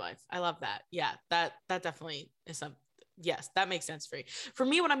 Adding to your life. I love that. Yeah, that definitely is some. Yes, that makes sense for you. For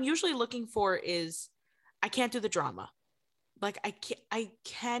me, what I'm usually looking for is I can't do the drama. Like I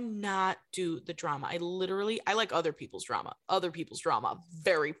cannot do the drama. I like other people's drama. Other people's drama,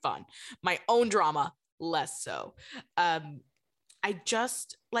 very fun. My own drama, less so. I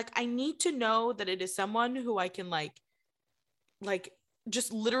just like I need to know that it is someone who I can like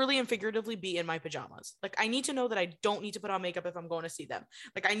just literally and figuratively be in my pajamas. Like I need to know that I don't need to put on makeup if I'm going to see them.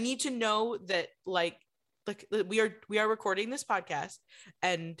 Like I need to know that like we are recording this podcast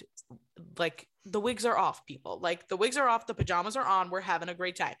and like the wigs are off, people. Like the wigs are off, the pajamas are on, we're having a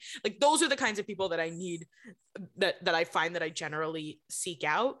great time. Like those are the kinds of people that I need, that I find that I generally seek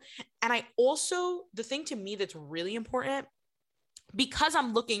out. And I also, the thing to me that's really important, because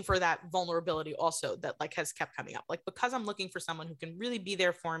I'm looking for that vulnerability also that like has kept coming up, like because I'm looking for someone who can really be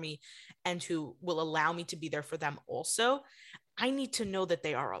there for me and who will allow me to be there for them also, I need to know that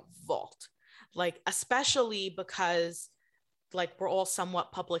they are a vault. Like especially because like we're all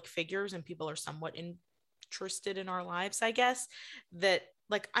somewhat public figures and people are somewhat interested in our lives, I guess, that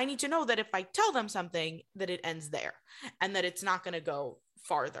like I need to know that if I tell them something that it ends there and that it's not going to go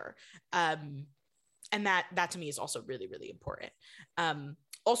farther. And that to me is also really, really important.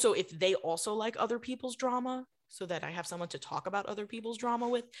 Also, if they also like other people's drama, so that I have someone to talk about other people's drama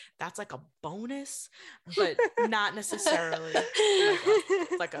with, that's like a bonus, but not necessarily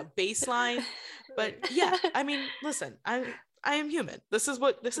like a baseline. But yeah, I mean, listen, I am human. This is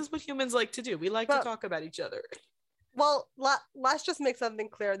what humans like to do. We like to talk about each other. Well, let's just make something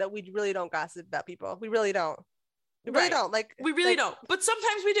clear that we really don't gossip about people. We really don't. We really don't. Like we really don't. But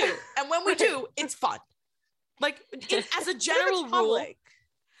sometimes we do, and when we do, it's fun. Like as a general rule.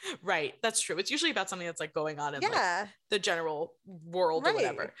 Right, that's true. It's usually about something that's like going on in like the general world or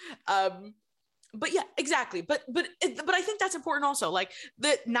whatever. But yeah, exactly. But I think that's important also. Like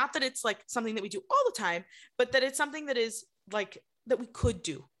that, not that it's like something that we do all the time, but that it's something that is like that we could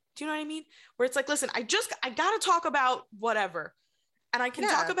do. Do you know what I mean? Where it's like, listen, I gotta talk about whatever, and I can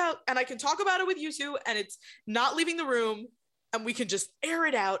talk about it with you two, and it's not leaving the room, and we can just air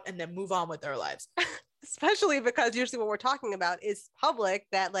it out and then move on with our lives. Especially because usually what we're talking about is public,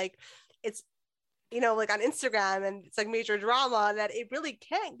 that like it's, like on Instagram, and it's like major drama that it really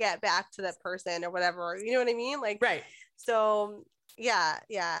can't get back to that person or whatever. You know what I mean? Like, right. So yeah.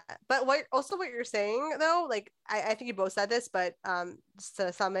 But what you're saying though, like I think you both said this, but just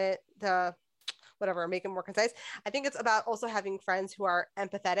to sum it, to whatever, make it more concise, I think it's about also having friends who are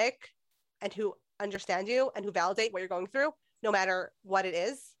empathetic and who understand you and who validate what you're going through, no matter what it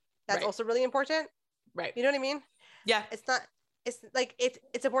is. That's also really important. Right. You know what I mean? Yeah. It's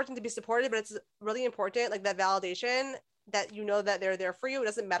important to be supported, but it's really important, like that validation, that that they're there for you. It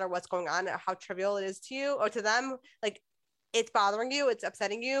doesn't matter what's going on or how trivial it is to you or to them. Like it's bothering you, it's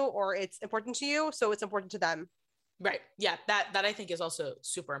upsetting you, or it's important to you, so it's important to them. Right. Yeah. That I think is also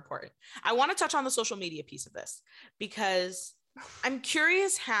super important. I want to touch on the social media piece of this because I'm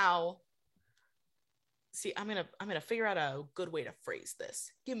curious how. See, I'm gonna figure out a good way to phrase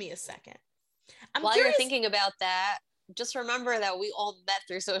this. Give me a second. While you're thinking about that, just remember that we all met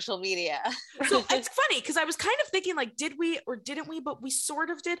through social media. So it's funny because I was kind of thinking like, did we or didn't we? But we sort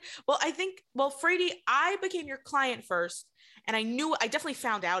of did. Well, Frady, I became your client first, and I definitely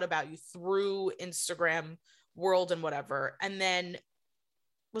found out about you through Instagram world and whatever. And then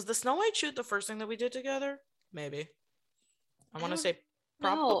was the Snow White shoot the first thing that we did together? Maybe. I want to say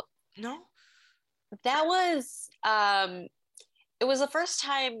probably. No. That was it was the first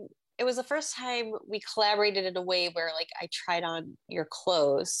time it was the first time we collaborated in a way where like I tried on your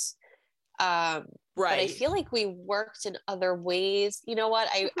clothes. But I feel like we worked in other ways. You know what?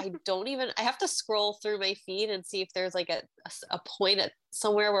 I don't even, I have to scroll through my feed and see if there's like a point at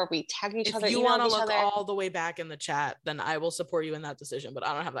somewhere where we tag each other. If you want to look all the way back in the chat, then I will support you in that decision, but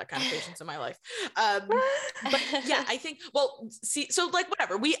I don't have that kind of patience in my life. But yeah, I think, well, see, so like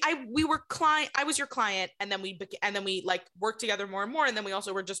whatever, we were client, I was your client, and then we like worked together more and more. And then we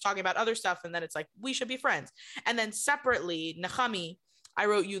also were just talking about other stuff. And then it's like, we should be friends. And then separately, Nechami, I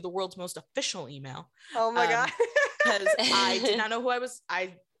wrote you the world's most official email. Oh my God. Because I did not know who I was.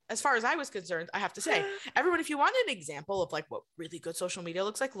 As far as I was concerned, I have to say, everyone, if you want an example of like what really good social media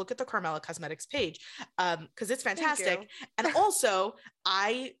looks like, look at the Carmela Cosmetics page, because it's fantastic. And also,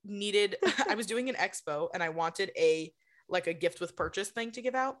 I was doing an expo and I wanted a gift with purchase thing to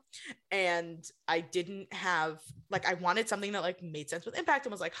give out, and I didn't have I wanted something that like made sense with impact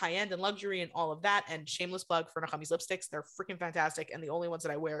and was like high end and luxury and all of that. And shameless plug for Nechami's lipsticks, they're freaking fantastic and the only ones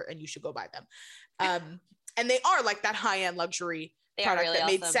that I wear, and you should go buy them. And they are like that high end luxury product really that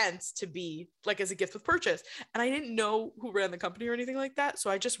made sense to be like as a gift with purchase. And I didn't know who ran the company or anything like that, so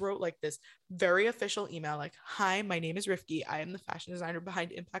I just wrote like this very official email like, hi, my name is Rifki, I am the fashion designer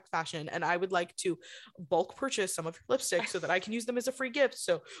behind Impact Fashion, and I would like to bulk purchase some of your lipsticks so that I can use them as a free gift.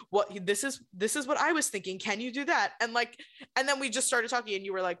 So this is what I was thinking, can you do that? And then we just started talking, and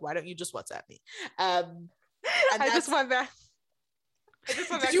you were like, why don't you just WhatsApp me? And I just went back.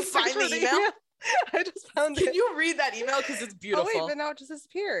 Did you find the email? I just found it. Can you read that email? Because it's beautiful. Oh wait, but now it just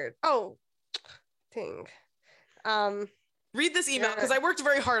disappeared. Oh, dang. Read this email, because I worked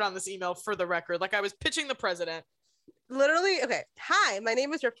very hard on this email, for the record. Like I was pitching the president. Literally, okay. Hi, my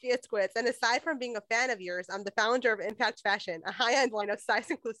name is Rifki Itzkowitz, and aside from being a fan of yours, I'm the founder of Impact Fashion, a high-end line of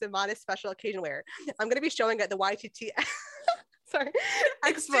size-inclusive, modest, special occasion wear. I'm going to be showing at the YTT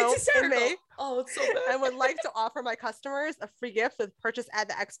Expo in May. Oh, it's so bad. I would like to offer my customers a free gift with purchase at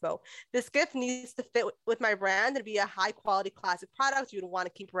the expo. This gift needs to fit with my brand and be a high-quality classic product you'd want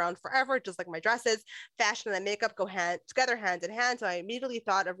to keep around forever, just like my dresses. Fashion and makeup go together hand in hand, so I immediately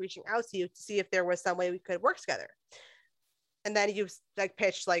thought of reaching out to you to see if there was some way we could work together. And then you like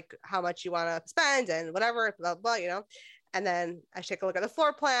pitched like how much you want to spend and whatever, blah, blah, you know. And then I take a look at the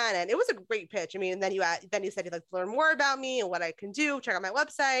floor plan, and it was a great pitch. I mean, and then you said you'd like to learn more about me and what I can do. Check out my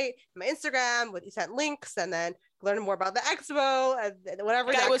website, my Instagram. You sent links, and then learn more about the expo and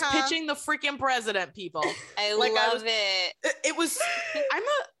whatever. I was pitching the freaking president, people. I love it. It was.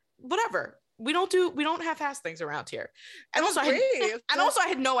 Whatever. We don't half-ass things around here. And also, I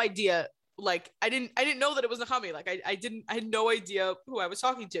had no idea. Like I didn't know that it was Nechami. Like I had no idea who I was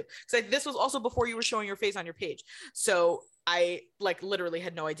talking to, because this was also before you were showing your face on your page, so I like literally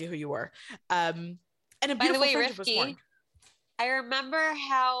had no idea who you were. And a beautiful friendship was formed. I remember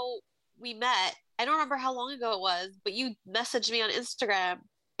how we met. I don't remember how long ago it was, but you messaged me on Instagram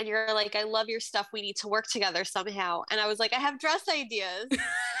and you're like, I love your stuff, we need to work together somehow. And I was like, I have dress ideas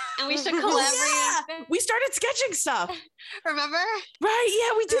and we should collaborate. Yeah. We started sketching stuff. Remember? Right.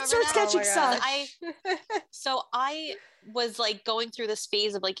 Yeah, we did start sketching stuff. So I was like going through this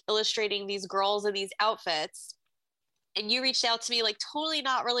phase of like illustrating these girls in these outfits. And you reached out to me like totally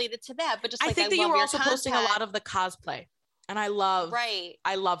not related to that, but just like I think that you were also posting a lot of the cosplay. And I love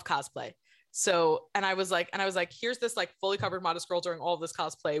cosplay. So, and I was like, here's this like fully covered modest girl doing all of this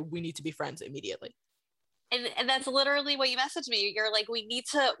cosplay. We need to be friends immediately. And that's literally what you messaged me. You're like, we need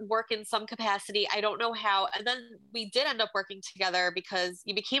to work in some capacity. I don't know how. And then we did end up working together because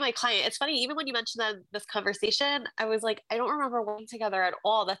you became my client. It's funny, even when you mentioned that this conversation, I was like, I don't remember working together at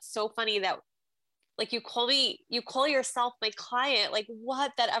all. That's so funny that like you call yourself my client. Like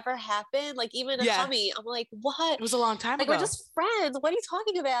what, that ever happened? Like even a hubby, I'm like, what? It was a long time ago. We're just friends. What are you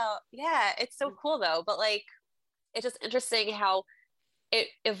talking about? Yeah, it's so cool though. But like, it's just interesting how it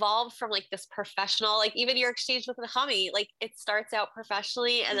evolved from like this professional, like even your exchange with Nechami, like it starts out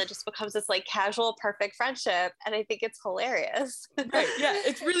professionally and then just becomes this like casual, perfect friendship. And I think it's hilarious. Right. Yeah.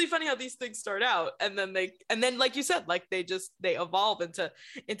 It's really funny how these things start out and then like you said, like they evolve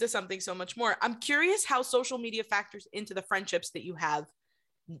into something so much more. I'm curious how social media factors into the friendships that you have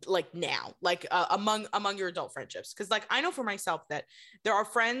like now, like among your adult friendships. Cause like I know for myself that there are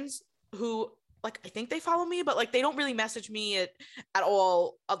friends who like, I think they follow me, but like, they don't really message me at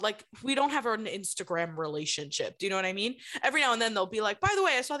all. Like we don't have an Instagram relationship. Do you know what I mean? Every now and then they'll be like, by the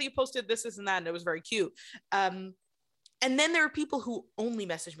way, I saw that you posted this and that, and it was very cute. And then there are people who only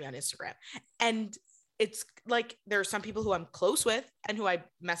message me on Instagram, and it's like, there are some people who I'm close with and who I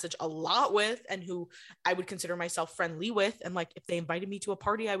message a lot with and who I would consider myself friendly with. And like, if they invited me to a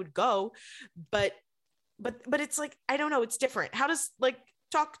party, I would go, but it's like, I don't know. It's different. How does like,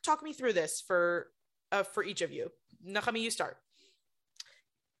 talk me through this for each of you. Naomi, you start.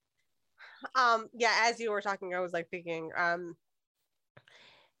 Yeah, as you were talking, I was like thinking,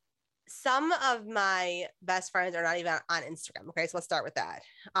 some of my best friends are not even on Instagram. Okay, so let's start with that.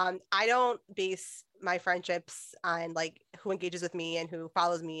 I don't base my friendships on like who engages with me and who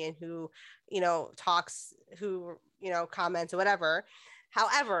follows me and who, talks, who, comments or whatever.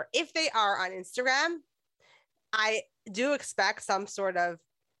 However, if they are on Instagram, I do expect some sort of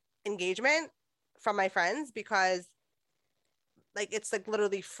engagement from my friends, because like it's like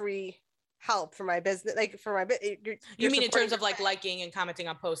literally free help for my business, like for my you mean in terms of like liking and commenting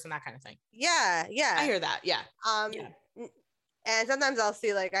on posts and that kind of thing? Yeah, I hear that. Yeah. Yeah. And sometimes I'll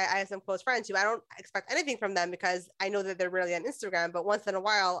see, like, I have some close friends who I don't expect anything from them because I know that they're really on Instagram, but once in a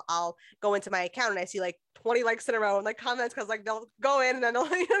while I'll go into my account and I see like 20 likes in a row and like comments, because like they'll go in and then they'll,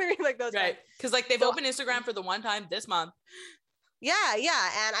 you know what I mean, like those, right? Because like they've opened Instagram for the one time this month. Yeah,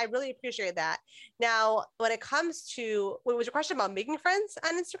 and I really appreciate that. Now, when it comes to, what was your question about making friends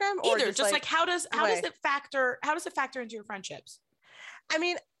on Instagram, or either just like how does it factor into your friendships? I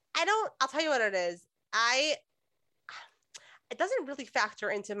mean, I'll tell you what it is. It doesn't really factor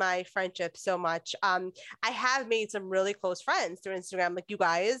into my friendship so much. I have made some really close friends through Instagram, like you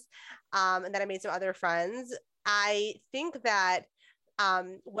guys, and then I made some other friends. I think that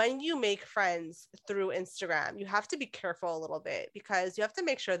when you make friends through Instagram, you have to be careful a little bit, because you have to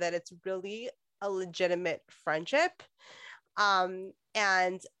make sure that it's really a legitimate friendship.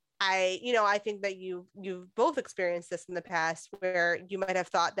 And I think that you've both experienced this in the past, where you might have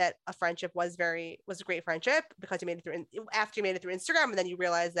thought that a friendship was a great friendship because you made it through after you made it through Instagram, and then you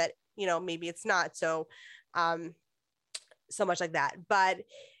realize that, maybe it's not so much like that. But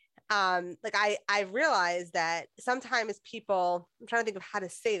like I realized that sometimes people, I'm trying to think of how to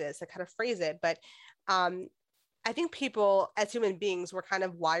say this, like how to phrase it, but I think people as human beings, we're kind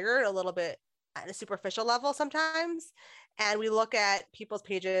of wired a little bit at a superficial level sometimes, and we look at people's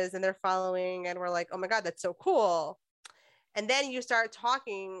pages and their following and we're like, oh my God, that's so cool. And then you start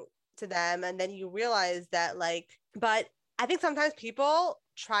talking to them and then you realize that, like, but I think sometimes people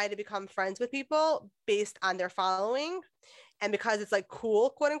try to become friends with people based on their following, and because it's like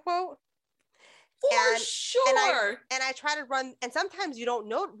cool, quote unquote. Sure. And I try to run, and sometimes you don't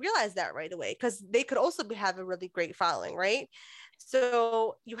realize that right away, because they could also have a really great following, right?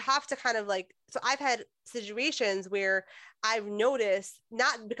 So you have to kind of like, so I've had situations where I've noticed,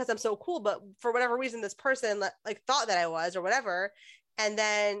 not because I'm so cool, but for whatever reason, this person like thought that I was or whatever. And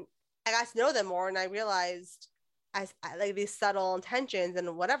then I got to know them more and I realized I like these subtle intentions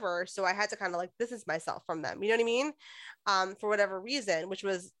and whatever. So I had to kind of like distance myself from them. You know what I mean? For whatever reason, which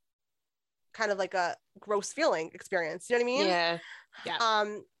was kind of like a gross feeling experience. You know what I mean? Yeah. Yeah.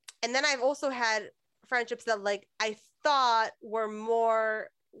 And then I've also had friendships that like I thought were more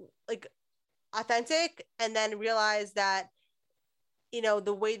like authentic, and then realized that,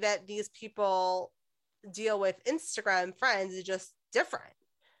 the way that these people deal with Instagram friends is just different.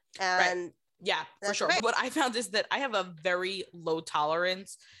 And right. Yeah, for sure. What I found is that I have a very low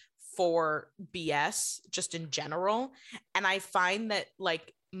tolerance for BS just in general. And I find that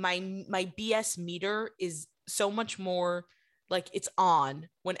like my BS meter is so much more like it's on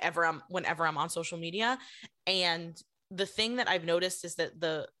whenever I'm on social media. And the thing that I've noticed is that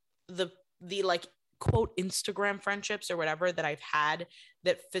the like quote Instagram friendships or whatever that I've had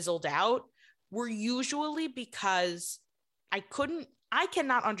that fizzled out were usually because I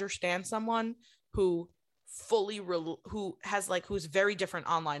cannot understand someone who who's very different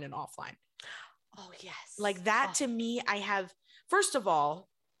online and offline. Oh yes. Like that to me, I have, first of all,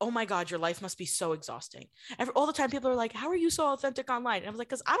 oh my God, your life must be so exhausting. All the time people are like, how are you so authentic online? And I was like,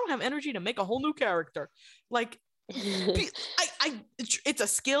 because I don't have energy to make a whole new character. Like it's a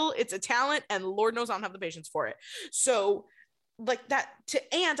skill, it's a talent, and Lord knows I don't have the patience for it. So like that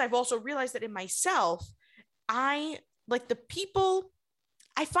and I've also realized that in myself, I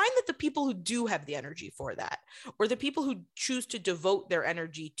find that the people who do have the energy for that, or the people who choose to devote their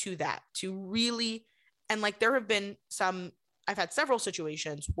energy to that, to really, and like I've had several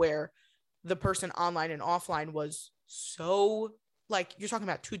situations where the person online and offline was so like, you're talking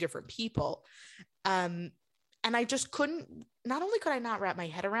about two different people. And I just not only could I not wrap my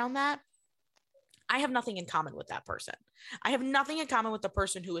head around that, I have nothing in common with that person. I have nothing in common with the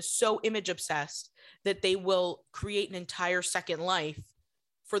person who is so image obsessed that they will create an entire second life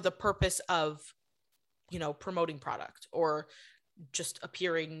for the purpose of, promoting product or just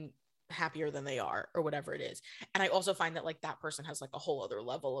appearing happier than they are or whatever it is. And I also find that like that person has like a whole other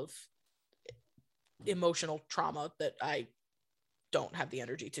level of emotional trauma that I don't have the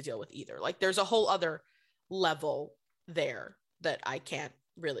energy to deal with either. Like there's a whole other level there that I can't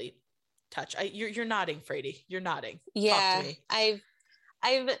really touch. You're nodding, Frady. You're nodding. Yeah. Talk to me.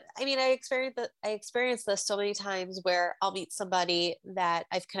 I experienced this so many times where I'll meet somebody that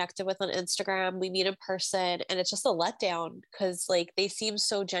I've connected with on Instagram. We meet in person and it's just a letdown because like they seem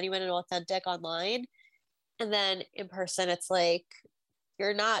so genuine and authentic online. And then in person, it's like,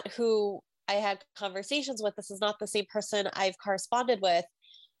 you're not who I had conversations with. This is not the same person I've corresponded with.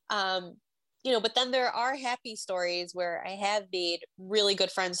 But then there are happy stories where I have made really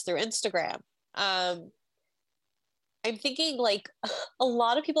good friends through Instagram. I'm thinking like a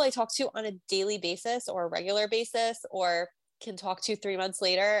lot of people I talk to on a daily basis or a regular basis, or can talk to 3 months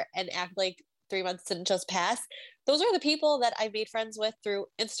later and act like 3 months didn't just pass. Those are the people that I've made friends with through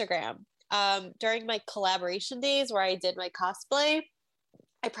Instagram. During my collaboration days where I did my cosplay,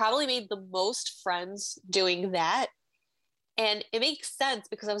 I probably made the most friends doing that. And it makes sense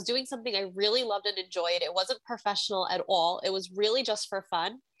because I was doing something I really loved and enjoyed. It wasn't professional at all. It was really just for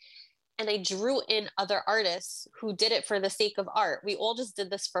fun. And I drew in other artists who did it for the sake of art. We all just did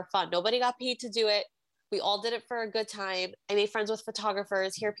this for fun. Nobody got paid to do it. We all did it for a good time. I made friends with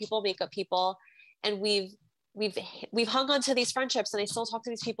photographers, hair people, makeup people, and we've hung on to these friendships. And I still talk to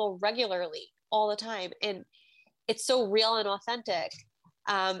these people regularly all the time. And it's so real and authentic.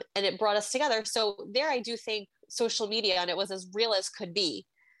 And it brought us together. So there, I do think social media, and it was as real as could be.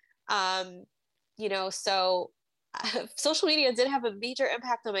 Social media did have a major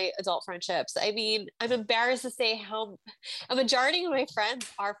impact on my adult friendships. I mean, I'm embarrassed to say how a majority of my friends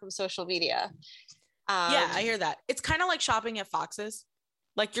are from social media. Yeah, I hear that. It's kind of like shopping at Fox's.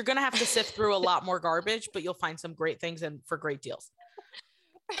 Like you're going to have to sift through a lot more garbage, but you'll find some great things and for great deals.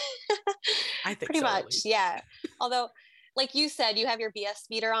 I think pretty much. Yeah. Although, like you said, you have your BS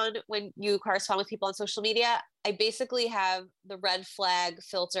meter on when you correspond with people on social media. I basically have the red flag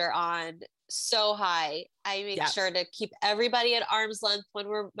filter on so high. I make sure to keep everybody at arm's length when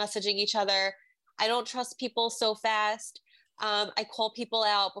we're messaging each other. I don't trust people so fast. I call people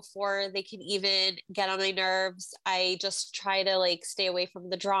out before they can even get on my nerves. I just try to like stay away from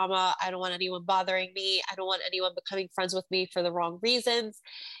the drama. I don't want anyone bothering me. I don't want anyone becoming friends with me for the wrong reasons.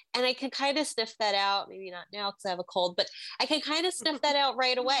 And I can kind of sniff that out. Maybe not now because I have a cold, but I can kind of sniff that out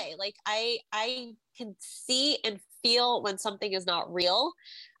right away. Like I can see and feel when something is not real.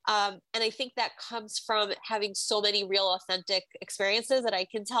 And I think that comes from having so many real, authentic experiences that I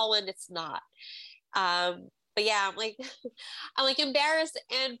can tell when it's not. But yeah, I'm like embarrassed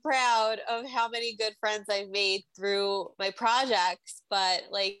and proud of how many good friends I've made through my projects, but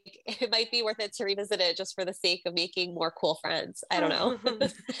like it might be worth it to revisit it just for the sake of making more cool friends. I don't know.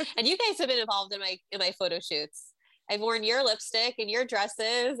 And you guys have been involved in my photo shoots. I've worn your lipstick and your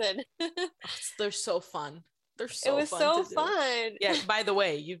dresses, and they're so fun. They're so fun. It was so fun. Yeah. By the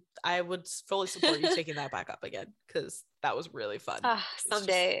way, I would fully support you taking that back up again because that was really fun.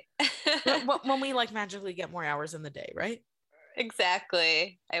 Someday. When we like magically get more hours in the day, right?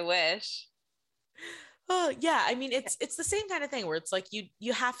 Exactly. I wish. Oh yeah. I mean, it's the same kind of thing where it's like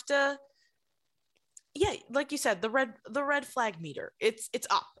you have to. Yeah, like you said, the red flag meter. It's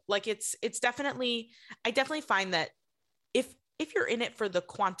up. Like it's definitely. I definitely find that if you're in it for the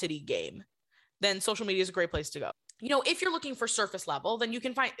quantity game, then social media is a great place to go. You know, if you're looking for surface level, then you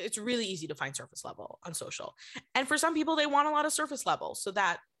can find, it's really easy to find surface level on social. And for some people, they want a lot of surface level. So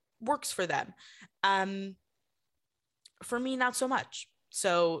that works for them. For me, not so much.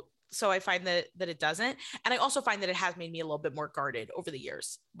 So I find that it doesn't. And I also find that it has made me a little bit more guarded over the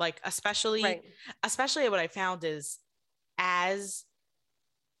years. Like, especially what I found is as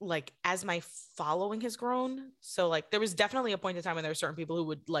my following has grown. So like there was definitely a point in time when there were certain people who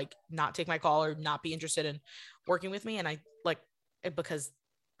would like not take my call or not be interested in working with me. And I like because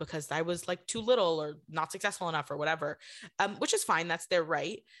I was like too little or not successful enough or whatever, which is fine. That's their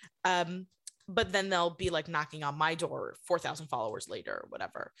right. But then they'll be like knocking on my door 4,000 followers later or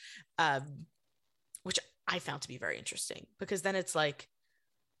whatever, which I found to be very interesting because then it's like,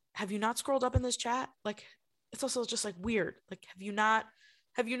 have you not scrolled up in this chat? Like, it's also just like weird. Like, have you not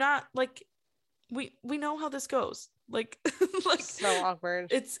like we know how this goes. Like so awkward.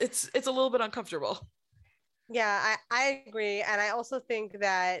 It's a little bit uncomfortable. Yeah, I agree. And I also think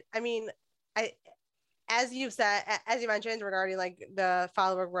that, I mean, as you mentioned regarding like the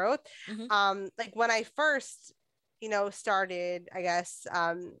follower growth, like when I first, started, I guess,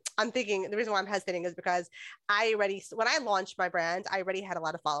 I'm thinking the reason why I'm hesitating is because when I launched my brand, I already had a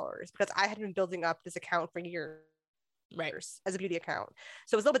lot of followers because I had been building up this account for years. Right, as a beauty account,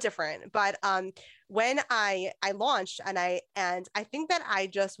 so it was a little bit different. But when I launched, and I think that I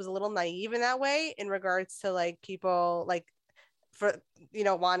just was a little naive in that way in regards to like people like for,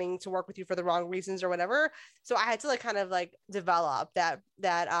 wanting to work with you for the wrong reasons or whatever. So I had to like kind of like develop that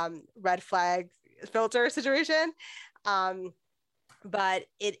red flag filter situation. But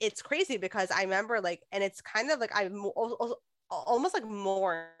it's crazy because I remember like, and it's kind of like I'm almost like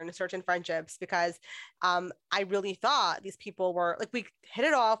more in certain friendships because I really thought these people were like, we hit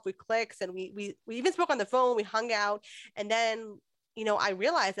it off, we clicked, and we even spoke on the phone, we hung out, and then I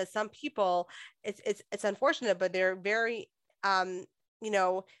realized that some people, it's unfortunate, but they're very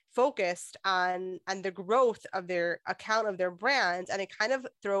focused on the growth of their account, of their brands, and they kind of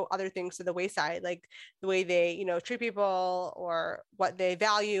throw other things to the wayside, like the way they treat people or what they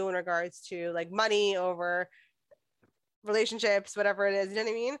value in regards to like money over relationships, whatever it is, you know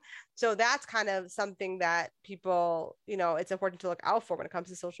what I mean? So that's kind of something that people, it's important to look out for when it comes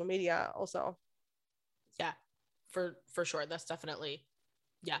to social media also. Yeah, for sure. That's definitely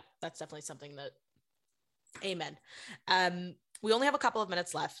something that, amen. We only have a couple of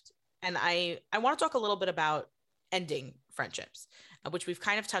minutes left, and I want to talk a little bit about ending friendships, which we've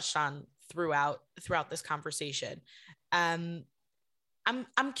kind of touched on throughout this conversation. I'm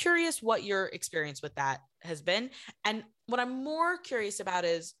curious what your experience with that has been. And what I'm more curious about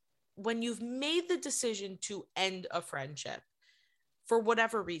is when you've made the decision to end a friendship for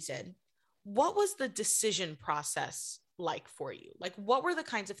whatever reason, what was the decision process like for you? Like, what were the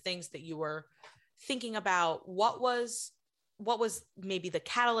kinds of things that you were thinking about? What was maybe the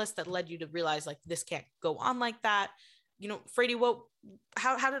catalyst that led you to realize like this can't go on like that? Frady,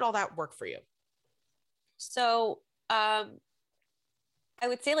 how did all that work for you? So, I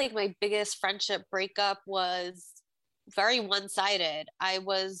would say like my biggest friendship breakup was very one-sided. I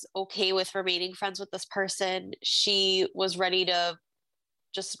was okay with remaining friends with this person. She was ready to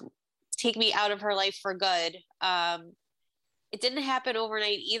just take me out of her life for good. It didn't happen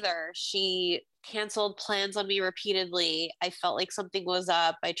overnight either. She canceled plans on me repeatedly. I felt like something was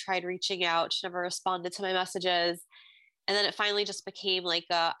up. I tried reaching out. She never responded to my messages. And then it finally just became like,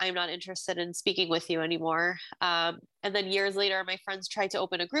 I'm not interested in speaking with you anymore. And then years later, my friends tried to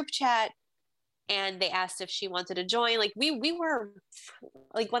open a group chat and they asked if she wanted to join. Like we were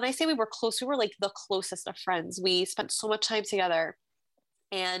like, when I say we were close, we were like the closest of friends. We spent so much time together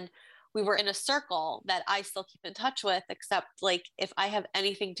and we were in a circle that I still keep in touch with, except like if I have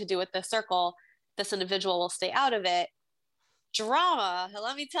anything to do with this circle, this individual will stay out of it. Drama,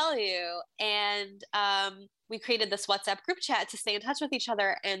 let me tell you. And we created this WhatsApp group chat to stay in touch with each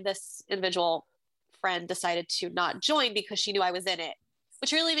other. And this individual friend decided to not join because she knew I was in it,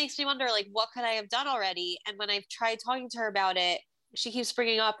 which really makes me wonder, like, what could I have done already? And when I've tried talking to her about it, she keeps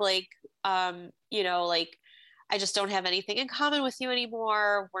bringing up like, like, I just don't have anything in common with you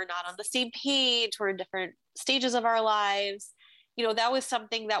anymore. We're not on the same page. We're in different stages of our lives. That was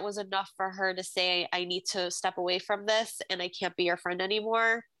something that was enough for her to say, I need to step away from this and I can't be your friend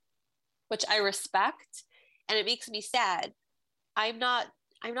anymore, which I respect. And it makes me sad. I'm not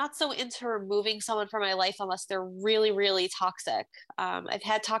so into removing someone from my life unless they're really, really toxic. I've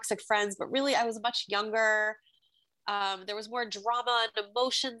had toxic friends, but really I was much younger. There was more drama and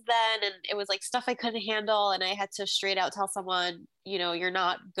emotions then, and it was like stuff I couldn't handle. And I had to straight out tell someone, you're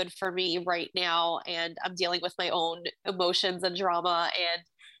not good for me right now. And I'm dealing with my own emotions and drama, and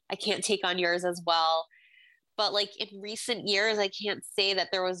I can't take on yours as well. But like in recent years, I can't say that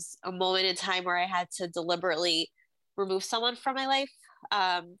there was a moment in time where I had to deliberately remove someone from my life.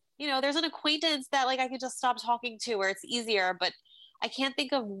 There's an acquaintance that like I could just stop talking to where it's easier, but I can't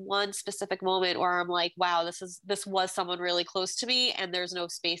think of one specific moment where I'm like, wow, this was someone really close to me and there's no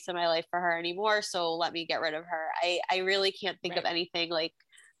space in my life for her anymore. So let me get rid of her. I really can't think of anything like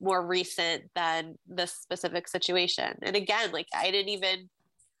more recent than this specific situation. And again, like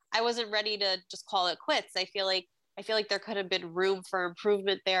I wasn't ready to just call it quits. I feel like there could have been room for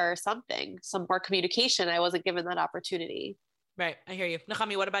improvement there or something, some more communication. I wasn't given that opportunity. Right. I hear you.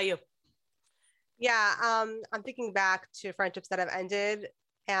 Nachami, what about you? Yeah, I'm thinking back to friendships that have ended,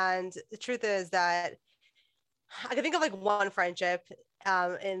 and the truth is that I can think of like one friendship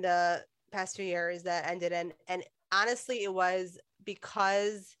in the past 2 years that ended, and honestly, it was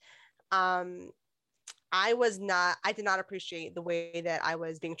because I did not appreciate the way that I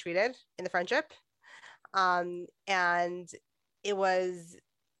was being treated in the friendship, and it's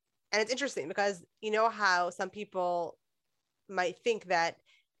interesting because how some people might think that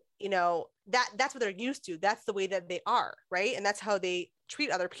that's what they're used to. That's the way that they are, right? And that's how they treat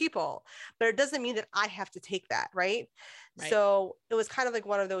other people. But it doesn't mean that I have to take that, right? So it was kind of like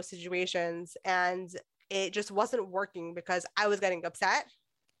one of those situations, and it just wasn't working because I was getting upset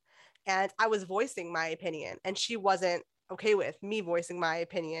and I was voicing my opinion, and she wasn't okay with me voicing my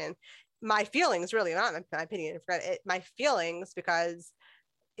opinion. my feelings, really, not my opinion, my feelings, because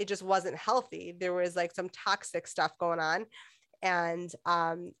it just wasn't healthy. There was like some toxic stuff going on. And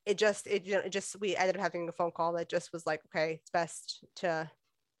we ended up having a phone call that just was like, okay, it's best to,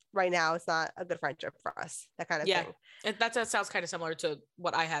 right now, it's not a good friendship for us, that kind of thing. That sounds kind of similar to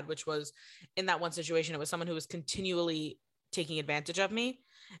what I had, which was in that one situation, it was someone who was continually taking advantage of me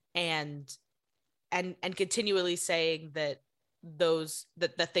and continually saying that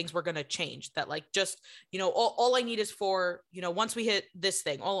that things were going to change, that like, just, all I need is for, once we hit this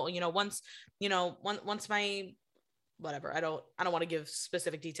thing, once my, whatever, I don't want to give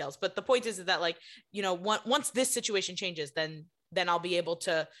specific details, but the point is that like, once this situation changes, then I'll be able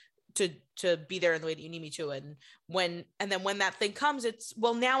to be there in the way that you need me to. And when that thing comes, it's,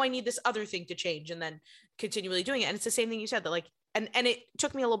 well, now I need this other thing to change, and then continually doing it. And it's the same thing you said, that like, and it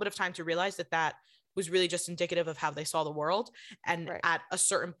took me a little bit of time to realize that was really just indicative of how they saw the world. And right. At a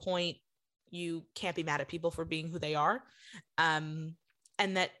certain point, you can't be mad at people for being who they are. And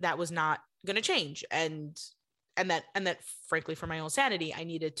that was not going to change. And that frankly, for my own sanity, I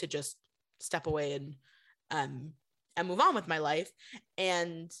needed to just step away and move on with my life.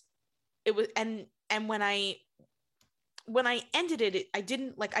 And it was, and when I ended it, I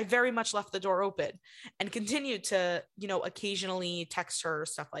didn't like, I very much left the door open and continued to, occasionally text her,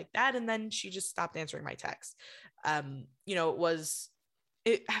 stuff like that. And then she just stopped answering my texts. Which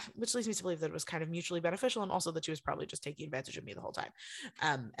leads me to believe that it was kind of mutually beneficial. And also that she was probably just taking advantage of me the whole time.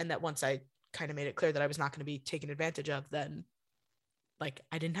 And that once I kind of made it clear that I was not going to be taken advantage of, then like,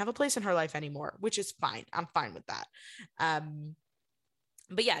 I didn't have a place in her life anymore, which is fine. I'm fine with that.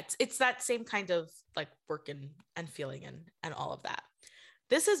 But yeah, it's that same kind of like work and feeling and all of that.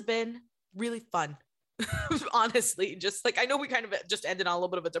 This has been really fun. Honestly, just like, I know we kind of just ended on a little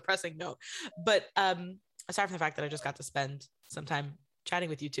bit of a depressing note, but aside from the fact that I just got to spend some time chatting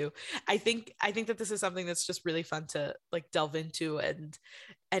with you two, I think that this is something that's just really fun to like delve into and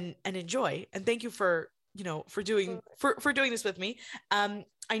enjoy. And thank you for doing this with me.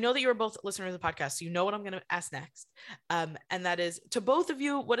 I know that you're both listeners of the podcast, so you know what I'm going to ask next. And that is, to both of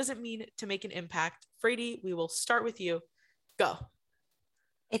you, what does it mean to make an impact? Frady, we will start with you. Go.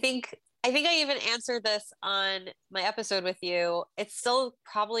 I think I even answered this on my episode with you. It's still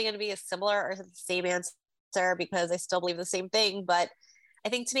probably going to be a similar or the same answer, because I still believe the same thing. But I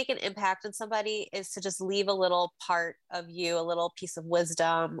think to make an impact on somebody is to just leave a little part of you, a little piece of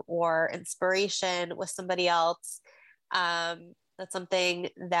wisdom or inspiration with somebody else. That's something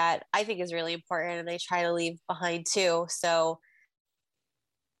that I think is really important, and I try to leave behind too. So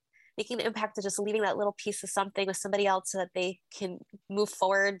making an impact to just leaving that little piece of something with somebody else so that they can move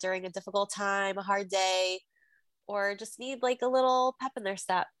forward during a difficult time, a hard day, or just need like a little pep in their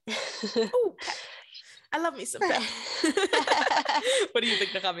step. Ooh, pep. I love me some pep. What do you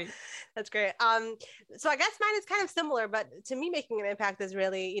think, Nakami? That's great. So I guess mine is kind of similar, but to me, making an impact is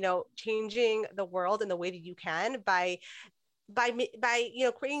really, changing the world in the way that you can by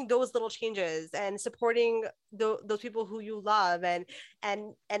creating those little changes and supporting those people who you love, and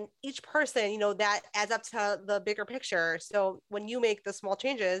each person, that adds up to the bigger picture. So when you make the small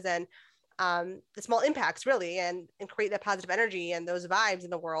changes and the small impacts really, and create that positive energy and those vibes in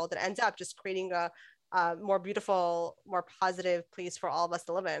the world, it ends up just creating a more beautiful, more positive place for all of us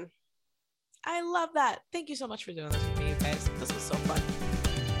to live in. I love that. Thank you so much for doing this with me, you guys. This was so fun.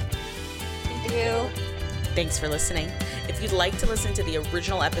 Thank you. Thanks for listening. If you'd like to listen to the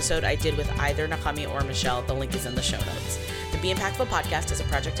original episode I did with either Nakami or Michelle, the link is in the show notes. The Be Impactful podcast is a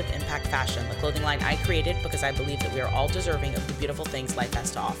project of Impact Fashion, the clothing line I created because I believe that we are all deserving of the beautiful things life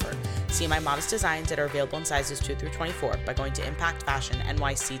has to offer. See my modest designs that are available in sizes 2 through 24 by going to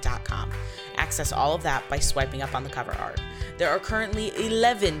impactfashionnyc.com. Access all of that by swiping up on the cover art. There are currently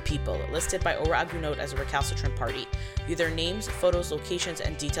 11 people listed by Ora Agunot as a recalcitrant party. View their names, photos, locations,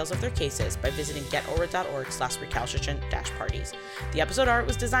 and details of their cases by visiting getora.org/recalcitrant-parties. The episode art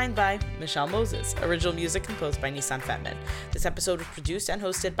was designed by Michelle Moses. Original music composed by Nissan Fetman. This episode was produced and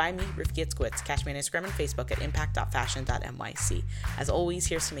hosted by me, Rifki Itzkowitz. Catch me on Instagram and Facebook at impact.fashion.nyc. As always,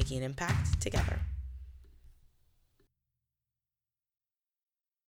 here's to making an impact together.